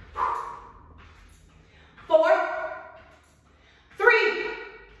 4, 3,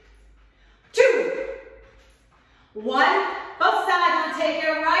 2, 1. Both sides. We'll take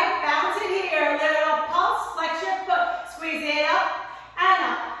your right, bounce it here. Little pulse, flex your foot. Squeeze it up and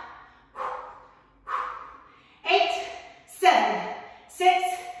up. 8, 7, 6,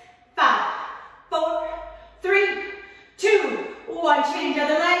 5, 4, 3, 2, 1. Change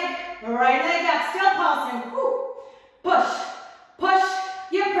other leg. Right leg up. Still pulsing. Woo. Push, push,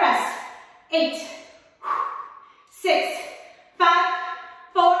 you press. 8, 6, 5,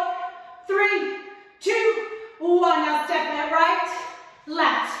 4, 3, 2, 1. Now step it right,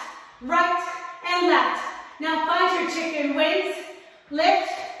 left, and left. Now find your chicken wings.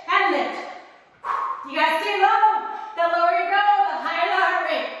 Lift and lift. You gotta stay low. The lower you go, the higher the heart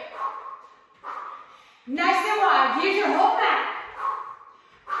rate. Nice and wide. Use your whole mat.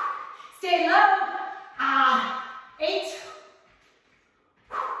 Stay low. 8.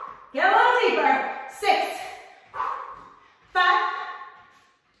 Get a little deeper. 6, 5,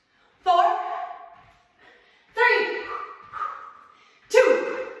 4, 3,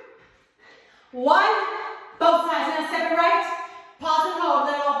 2, 1. Both sides. Now step it right. Pause and hold.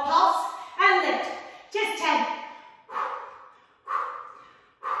 Little pulse and lift. Just 10.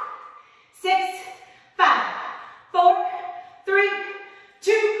 6, 5, 4, 3,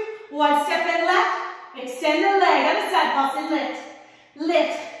 2, 1. Step it left. Extend the leg. Other side. Pulse and lift.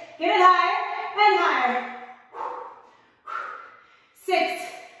 Lift. Get it higher and higher. 6,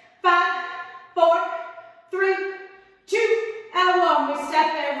 5, 4, 3, 2, and 1. We step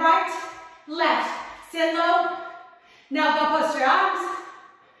it right, left. Sit low. Now go post your arms.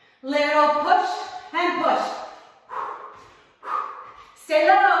 Little push and push. Stay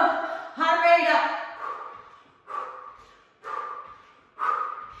low. Heart rate up.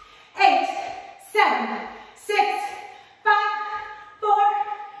 8, 7, 6, 5, 4,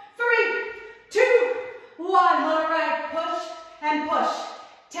 3, 2, 1. Hold it right. Push and push.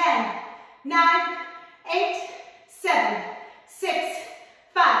 10, 9, 8, 7, 6,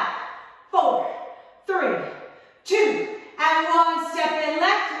 5, 4, 3, 2, and 1. Step in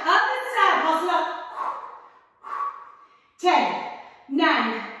left. Other side. Pulse it up. 10,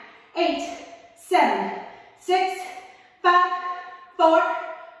 9, 8, 7, 6, 5, 4,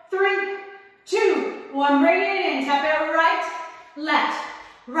 3, 2, 1. Bring it in. Tap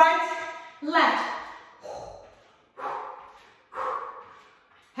right, left.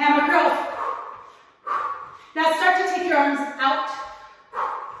 Hammer curls. Now start to take your arms out.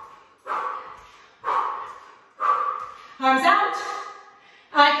 Arms out.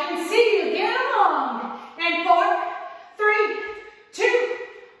 I can see you. Get along. And 4, 3, 2,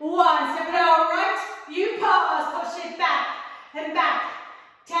 1. Step it out right. You pause. Push it back and back.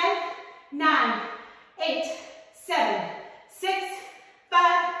 10, 9, 8, 7, 6,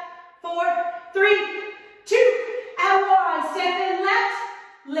 5, 4, 3, 2, and 1. Step in left.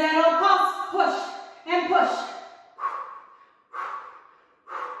 Little pulse. Push and push.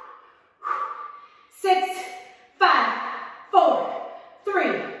 6, 5, 4,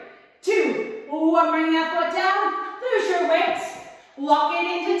 3, 2, 1. Bring that foot down. Lose your weight. Walk it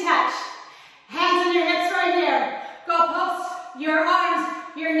into touch. Hands on your hips right here. Go pulse your arms.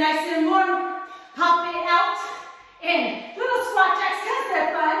 You're nice and warm. Hop it out. In. Little squat jacks because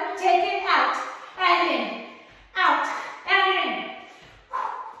they're fun. Take it out and in. Out and in.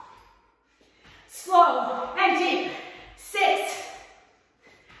 Slow and deep. 6,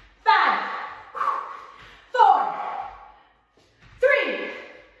 5, 4, 3,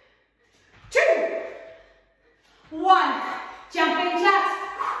 2, 1. Jumping jacks.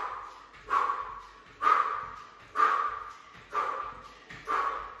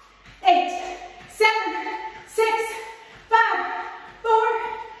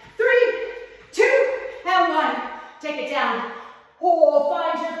 Take it down. Oh,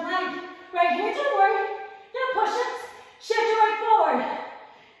 find your plank. Right here, don't worry. No push-ups. Shift your right forward.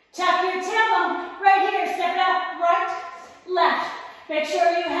 Tap your tailbone. Right here, step it up. Right, left. Make sure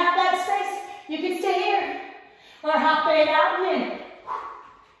you have that space. You can stay here. Or hop it out and in.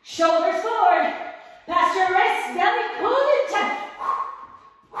 Shoulders forward. Past your wrists. Belly, pull it tight.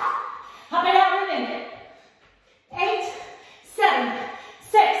 Hop it out and in. 8, 7,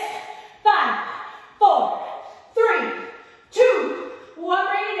 6, 5, 4, 3, 2, 1.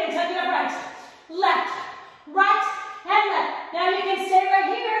 Bring it in. Tuck it up right. Left, right, and left. Now you can stay right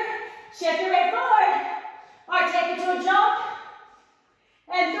here. Shift your weight forward. Or take it to a jump.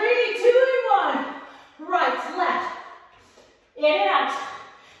 And 3, 2, and 1. Right, left. In and out.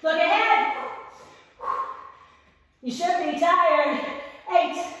 Look ahead. You should be tired.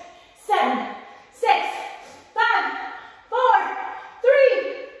 8, 7, 6, 5, 4,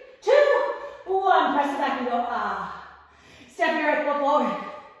 3, 2, 1. Press it back and go, ah. Step your right foot forward.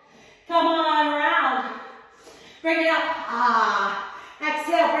 Come on, round. Bring it up, ah.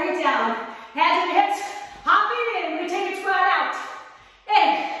 Exhale, bring it down. Hands on your hips. Hop it in. We take a squat out. In,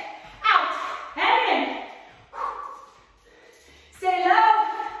 out, and in. Stay low.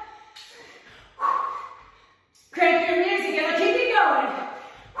 Crank your music and we'll keep it going.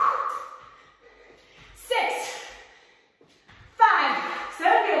 6, 5, so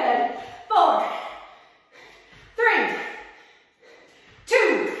good. 4, 3,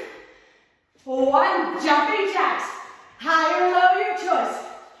 2, 1. Jumping jacks. High or low, your choice.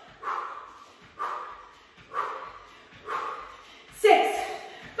 6,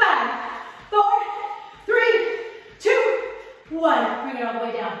 5, 4, 3, 2, 1. Bring it all the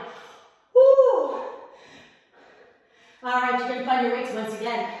way down. Woo. All right, you're gonna find your weights once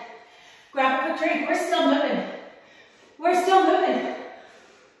again. Grab a quick drink. We're still moving. We're still moving.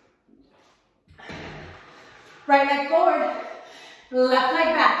 Right leg forward, left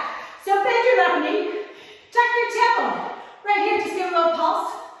leg back. So bend your left knee, tuck your tailbone. Right here, just give a little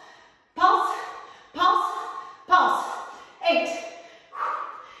pulse. Pulse, pulse, pulse. 8,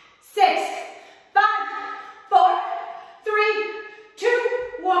 6, 5, 4, 3, 2,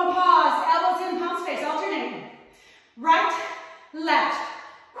 1. Pause. Elbows in palm space, alternating. Right, left.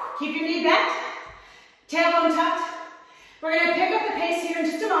 Keep your knee bent. Tailbone tucked. We're going to pick up the pace here in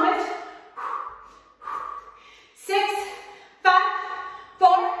just a moment. 6, 5,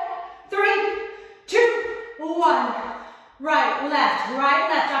 4, 3, 2, 1. Right, left,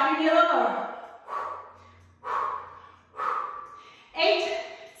 drop your knee a little lower. 8,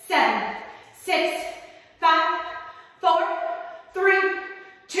 7, 6, 5, 4, 3,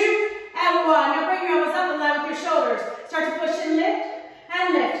 2, and 1. Now bring your elbows up and line with your shoulders. Start to push and lift,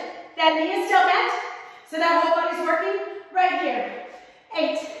 and lift. That knee is still bent, so that whole body's working right here.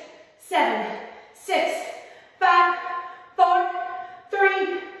 8, 7, 6, 5, 4,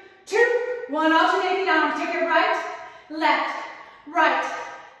 3, 2, 1. Alternate the arms. Take it right, left,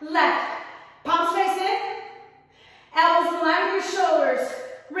 left. Palm space in. Elbows in line with your shoulders.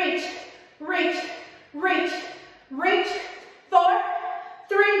 Reach, reach, reach, reach. 4,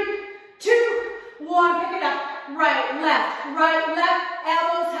 3, 2, 1. Pick it up. Right, left.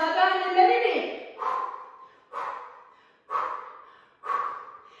 Elbows hug on the middle knee.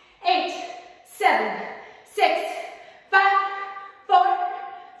 7, 6, 5, 4,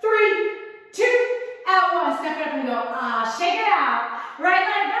 3, 2, and 1. Step it up and go. Shake it out. Right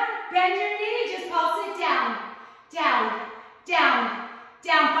leg up. Bend your knee. Just pulse it down. Down, down,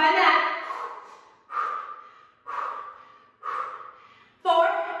 down. Find that. 4,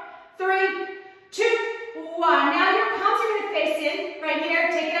 3, 2, 1. Now your palms are going to face in. Right here.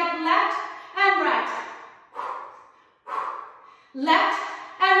 Take it up left and right. Left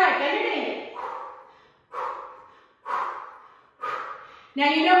and right. Bend your knee. Now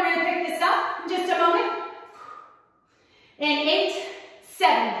you know we're going to pick this up in just a moment. In 8,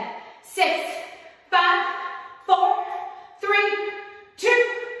 7, 6, 5, 4, 3, 2,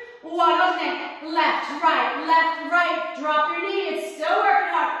 1. Alternate. Left, right. Drop your knee. It's still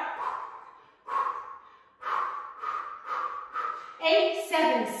working hard. 8,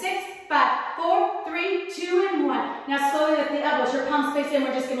 7, 6, 5, 4, 3, 2, and 1. Now slowly lift the elbows. Your palms face in.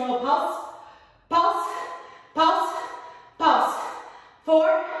 We're just giving a little pulse. Pulse, pulse, pulse.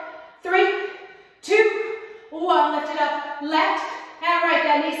 4, 3, 2, 1. Lift it up. Left and right.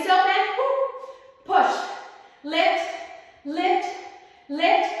 That knee still bent. Push. Lift, lift,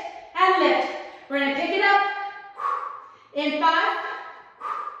 lift, and lift. We're going to pick it up in 5,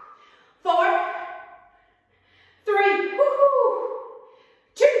 4, 3,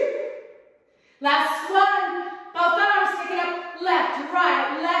 2. Last one. Both arms, pick it up. Left, right.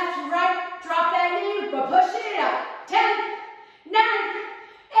 Drop that knee, but push it up. 10, 9,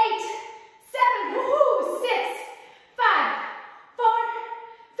 8, 7, 6, 5, 4,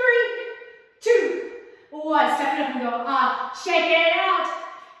 3, 2, 1. Step it up and go. Shake it out.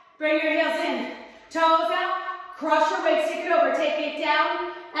 Bring your heels in. Toes out. Cross your weights. Take it over. Take it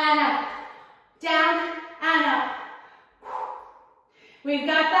down and up. Down and up. We've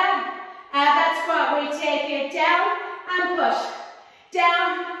got that. At that squat, we take it down and push. Down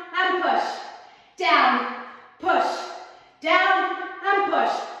and push. Down, push. Down and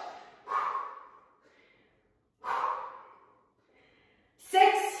push. 6,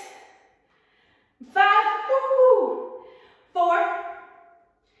 5, 4,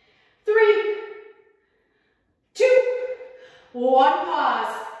 3, 2, 1.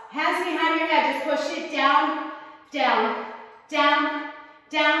 Pause. Hands behind your head. Just push it down, down, down,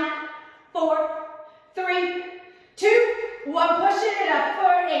 down. 4, 3, 2, 1. Pushing it up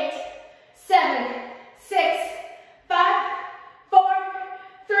for 8, 7, 6, 5, 4,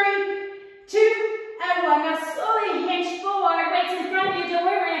 3, 2, and 1. Now slowly hinge forward. Weights in front of you. Don't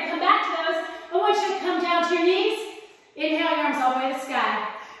worry, we're going to come back to those. I want you to come down to your knees. Inhale your arms all the way to the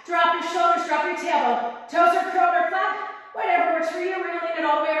sky. Drop your shoulders, drop your tailbone. Toes are curled or flat. Whatever works for you. We're going to lean it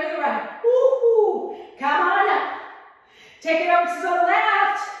all the way over to the right. Woo-hoo. Come on up. Take it over to the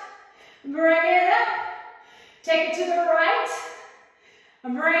left. Bring it up. Take it to the right.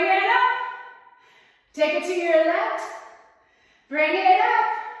 Bring it up. Take it to your left. Bring it up.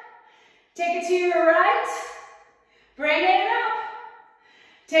 Take it to your right. Bring it up.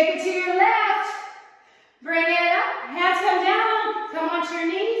 Take it to your left. Bring it up. Hands come down. Come onto your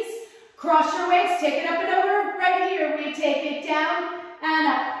knees. Cross your weights. Take it up and over. Right here. We take it down and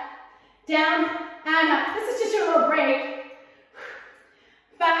up. Down and up. This is just a little break.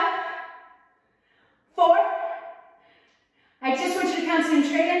 5, 4. I just want you to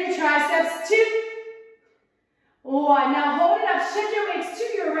concentrate on your triceps. 2, 1. Now hold it up. Shift your weights to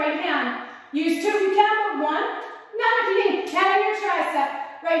your right hand. Use 2 if you can, but 1. None if you need. Hand on your tricep.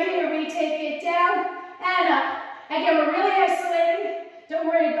 Right here, we take it down and up. Again, we're really isolating. Don't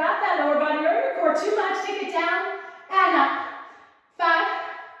worry about that lower body or your core too much. Take it down and up. 5,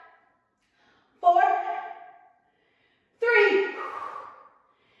 4, 3,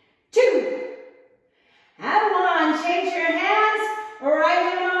 2, and 1. Change your hands. Right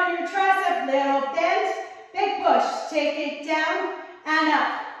hand on your tricep. Little bend. Big push. Take it down and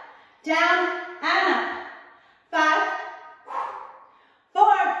up. Down and up. 5, 4,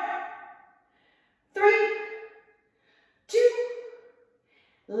 3, 2.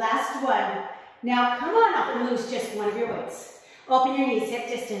 Last one. Now come on up and lose just one of your weights. Open your knees, hip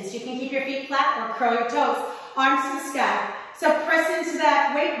distance. You can keep your feet flat or curl your toes. Arms to the sky. So press into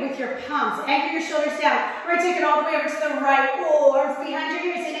that weight with your palms. Anchor your shoulders down. We're going to take it all the way over to the right. Arms behind your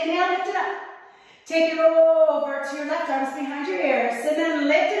ears. And inhale, lift it up. Take it over to your left. Arms behind your ears. And then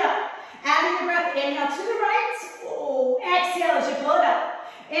lift it up. Add your breath. Inhale to the right. Exhale as you pull it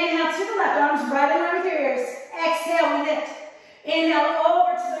up. Inhale to the left. Arms right in line with your ears. Exhale, we lift. Inhale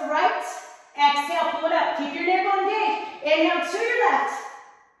over to the right. Exhale, pull it up. Keep your navel engaged. Inhale to your left.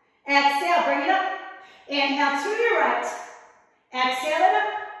 Exhale, bring it up. Inhale to your right. Exhale it up.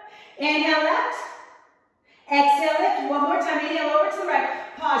 Inhale left. Exhale lift. One more time. Inhale over to the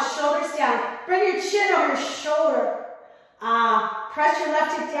right. Pause, shoulders down. Bring chin over your shoulder. Press your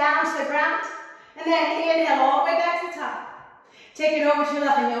left hip down to the ground. And then inhale all the way back to the top. Take it over to your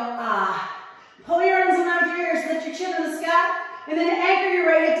left and go, Pull your arms around your ears, lift your chin to the sky. And then anchor your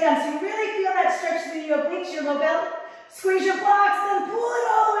right hip down. So you really feel that stretch through your obliques, your low belly. Squeeze your blocks, then pull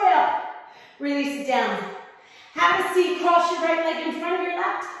it all the way up. Release it down. Have a seat, cross your right leg in front of your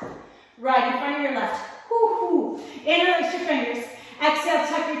left. Right in front of your left. Woo-hoo. Interlace your fingers. Exhale,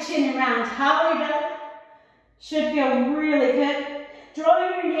 tuck your chin and round. Hollow your belly. Should feel really good.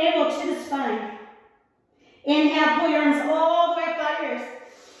 Drawing your navel to the spine. Inhale, pull your arms all the way up by your ears.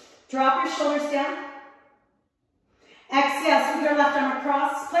 Drop your shoulders down. Exhale, sweep your left arm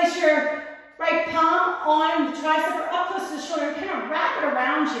across. Place your right palm on the tricep or up close to the shoulder. Kind of wrap it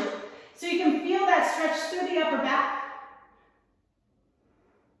around you so you can feel that stretch through the upper back.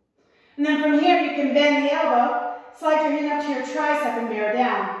 And then from here, you can bend the elbow, slide your hand up to your tricep and mirror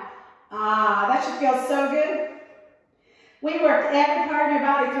down. That should feel so good. We worked every part of your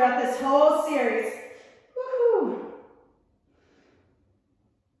body throughout this whole series. Woohoo!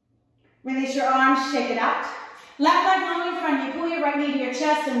 Release your arms, shake it out. Left leg long in front of you. Pull your right knee to your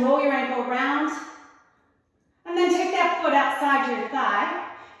chest and roll your ankle around. And then take that foot outside your thigh.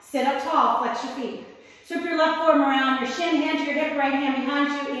 Sit up tall, flex your feet. Sweep your left forearm around your shin, hand to your hip, right hand behind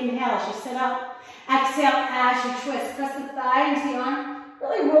you. Inhale as you sit up. Exhale as you twist. Press the thigh into the arm.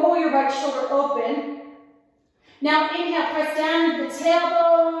 Really roll your right shoulder open. Now inhale, press down to the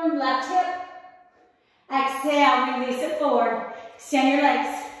tailbone, left hip. Exhale, release it forward. Extend your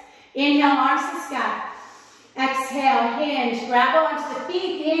legs. Inhale, arms to the sky. Exhale, hinge, grab onto the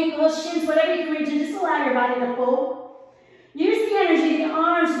feet, the ankles, shins, whatever you can reach, and just allow your body to fold. Use the energy of the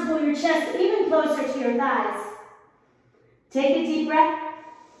arms to pull your chest even closer to your thighs. Take a deep breath.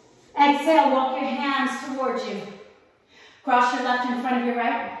 Exhale, walk your hands towards you. Cross your left in front of your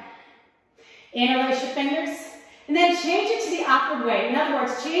right. Interlace your fingers. And then change it to the opposite way. In other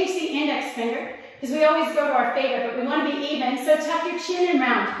words, change the index finger, because we always go to our favorite, but we want to be even. So tuck your chin in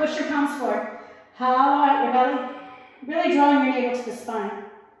round. Push your palms forward. Hollow out your belly, really drawing your navel to the spine.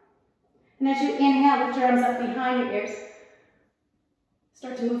 And as you inhale, lift your arms up behind your ears.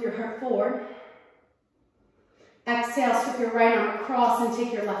 Start to move your heart forward. Exhale, sweep your right arm across and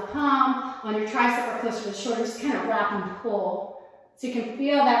take your left palm on your tricep or closer to the shoulder. Just kind of wrap and pull. So you can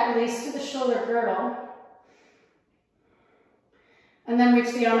feel that release to the shoulder girdle. And then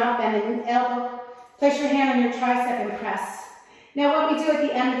reach the arm up, bend the elbow. Place your hand on your tricep and press. Now what we do at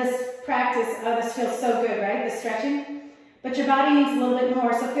the end of this practice, this feels so good, right? The stretching. But your body needs a little bit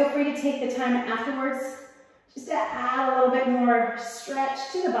more, so feel free to take the time afterwards just to add a little bit more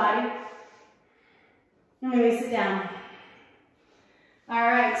stretch to the body. And release it down. All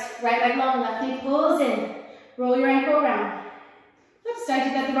right, right leg long, left knee pulls in. Roll your ankle around. Oops, I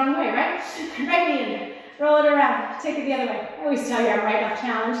did that the wrong way, right? Right knee in. Roll it around. Take it the other way. I always tell you I'm right left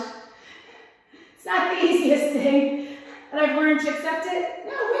challenged. It's not the easiest thing. But I've learned to accept it.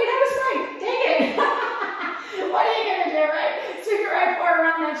 No, wait, I was right. Dang it. What are you going to do, right? Sweep your right foot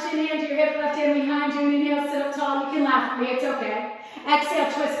around that shin, hand to your hip, left hand behind you. Inhale, sit up tall. You can laugh at me. It's okay. Exhale,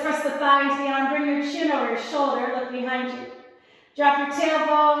 twist, press the thigh into the arm. Bring your chin over your shoulder. Look behind you. Drop your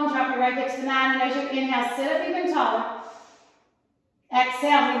tailbone. Drop your right hip to the mat. And as you inhale, sit up even taller.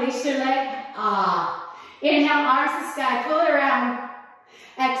 Exhale, release your leg. Inhale, arms to the sky. Pull it around.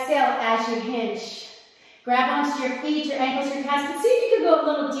 Exhale as you hinge. Grab onto your feet, your ankles, your calves, but see if you can go a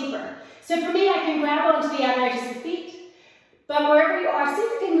little deeper. So for me, I can grab onto the outer edges of the feet, but wherever you are, see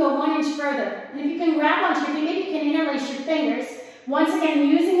if you can go 1 inch further. And if you can grab onto your feet, maybe you can interlace your fingers. Once again,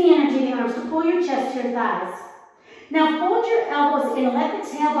 using the energy of the arms to pull your chest to your thighs. Now fold your elbows in and let the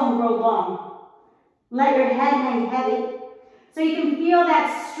tailbone grow long. Let your head hang heavy, so you can feel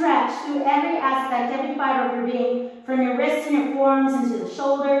that stretch through every aspect, every fiber of your being, from your wrists and your forearms into the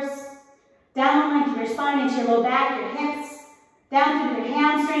shoulders, down the length of your spine into your low back, your hips, down through your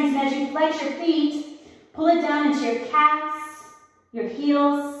hamstrings, and as you flex your feet, pull it down into your calves, your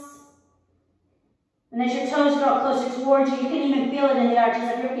heels, and as your toes draw closer towards you, you can even feel it in the arches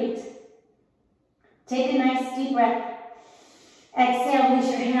of your feet. Take a nice deep breath. Exhale,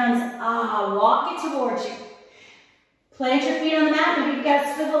 release your hands. Walk it towards you. Plant your feet on the mat. Maybe you've got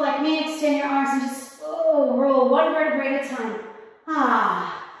a swivel like me. Extend your arms and just roll one vertebrae at a time.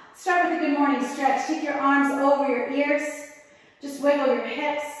 Start with a good morning stretch. Take your arms over your ears. Just wiggle your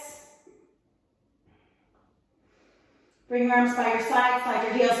hips. Bring your arms by your side. Slide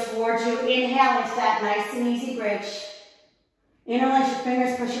your heels towards you. Inhale into that nice and easy bridge. Interlace your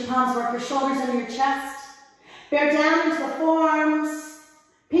fingers. Push your palms. Work your shoulders under your chest. Bear down into the forearms.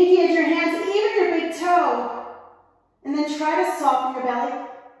 Pinky into your hands. Even your big toe. And then try to soften your belly.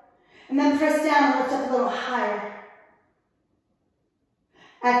 And then press down and lift up a little higher.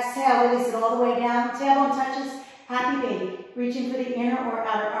 Exhale, release it all the way down. Tailbone touches, happy baby. Reaching for the inner or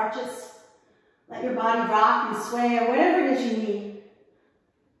outer arches. Let your body rock and sway or whatever it is you need.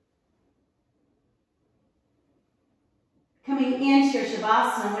 Coming into your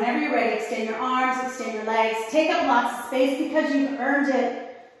Shavasana, whenever you're ready, extend your arms, extend your legs. Take up lots of space because you've earned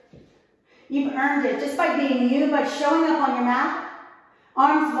it. You've earned it just by being you, by showing up on your mat.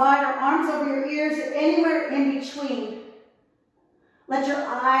 Arms wide or arms over your ears or anywhere in between. Let your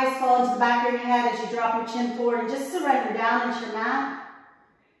eyes fall into the back of your head as you drop your chin forward and just surrender down into your mat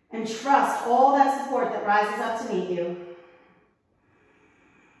and trust all that support that rises up to meet you.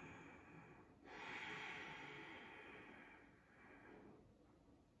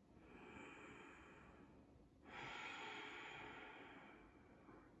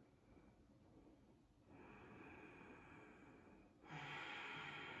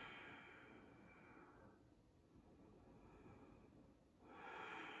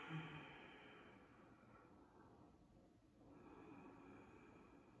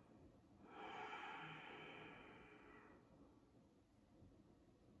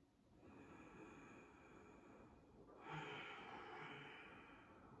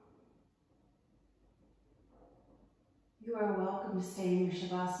 You are welcome to stay in your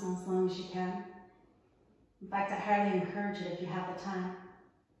Shavasana as long as you can. In fact, I highly encourage it if you have the time.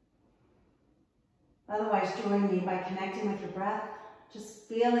 Otherwise, join me by connecting with your breath, just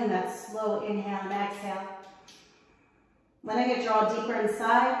feeling that slow inhale and exhale. Letting it draw deeper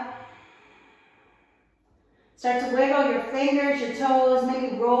inside. Start to wiggle your fingers, your toes,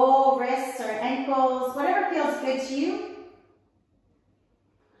 maybe roll wrists or ankles, whatever feels good to you.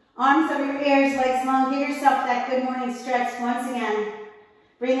 Arms over your ears, legs long. Give yourself that good morning stretch once again.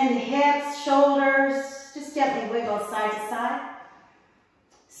 Bring in the hips, shoulders. Just gently wiggle side to side.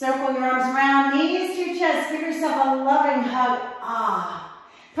 Circle your arms around, knees to your chest. Give yourself a loving hug. Ah.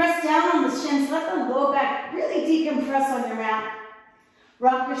 Press down on the shins. Let the low back really decompress on your mat.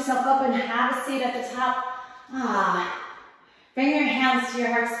 Rock yourself up and have a seat at the top. Ah. Bring your hands to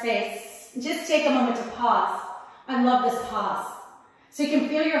your heart space. Just take a moment to pause. I love this pause. So you can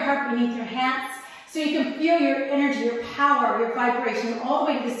feel your heart beneath your hands, so you can feel your energy, your power, your vibration all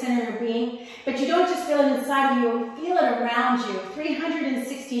the way to the center of your being. But you don't just feel it inside of you, you feel it around you,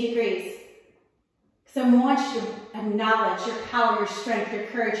 360 degrees. So I want you to acknowledge your power, your strength, your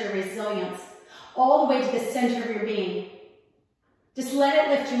courage, your resilience, all the way to the center of your being. Just let it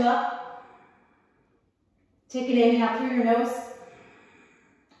lift you up. Take an inhale through your nose.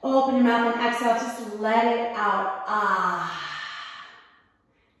 Open your mouth and exhale, just let it out. Ah.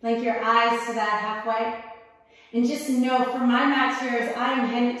 Blink your eyes to that halfway. And just know from my mat here as I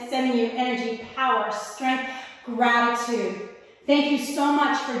am sending you energy, power, strength, gratitude. Thank you so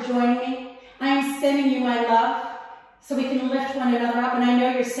much for joining me. I am sending you my love so we can lift one another up, and I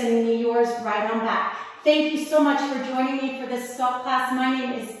know you're sending me yours right on back. Thank you so much for joining me for this Sculpt class. My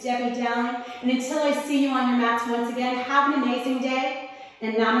name is Debbie Dowling, and until I see you on your mats once again, have an amazing day,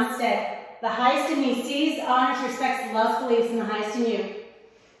 and namaste. The highest in me sees, honors, respects, loves, believes in the highest in you.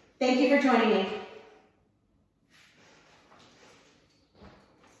 Thank you for joining me.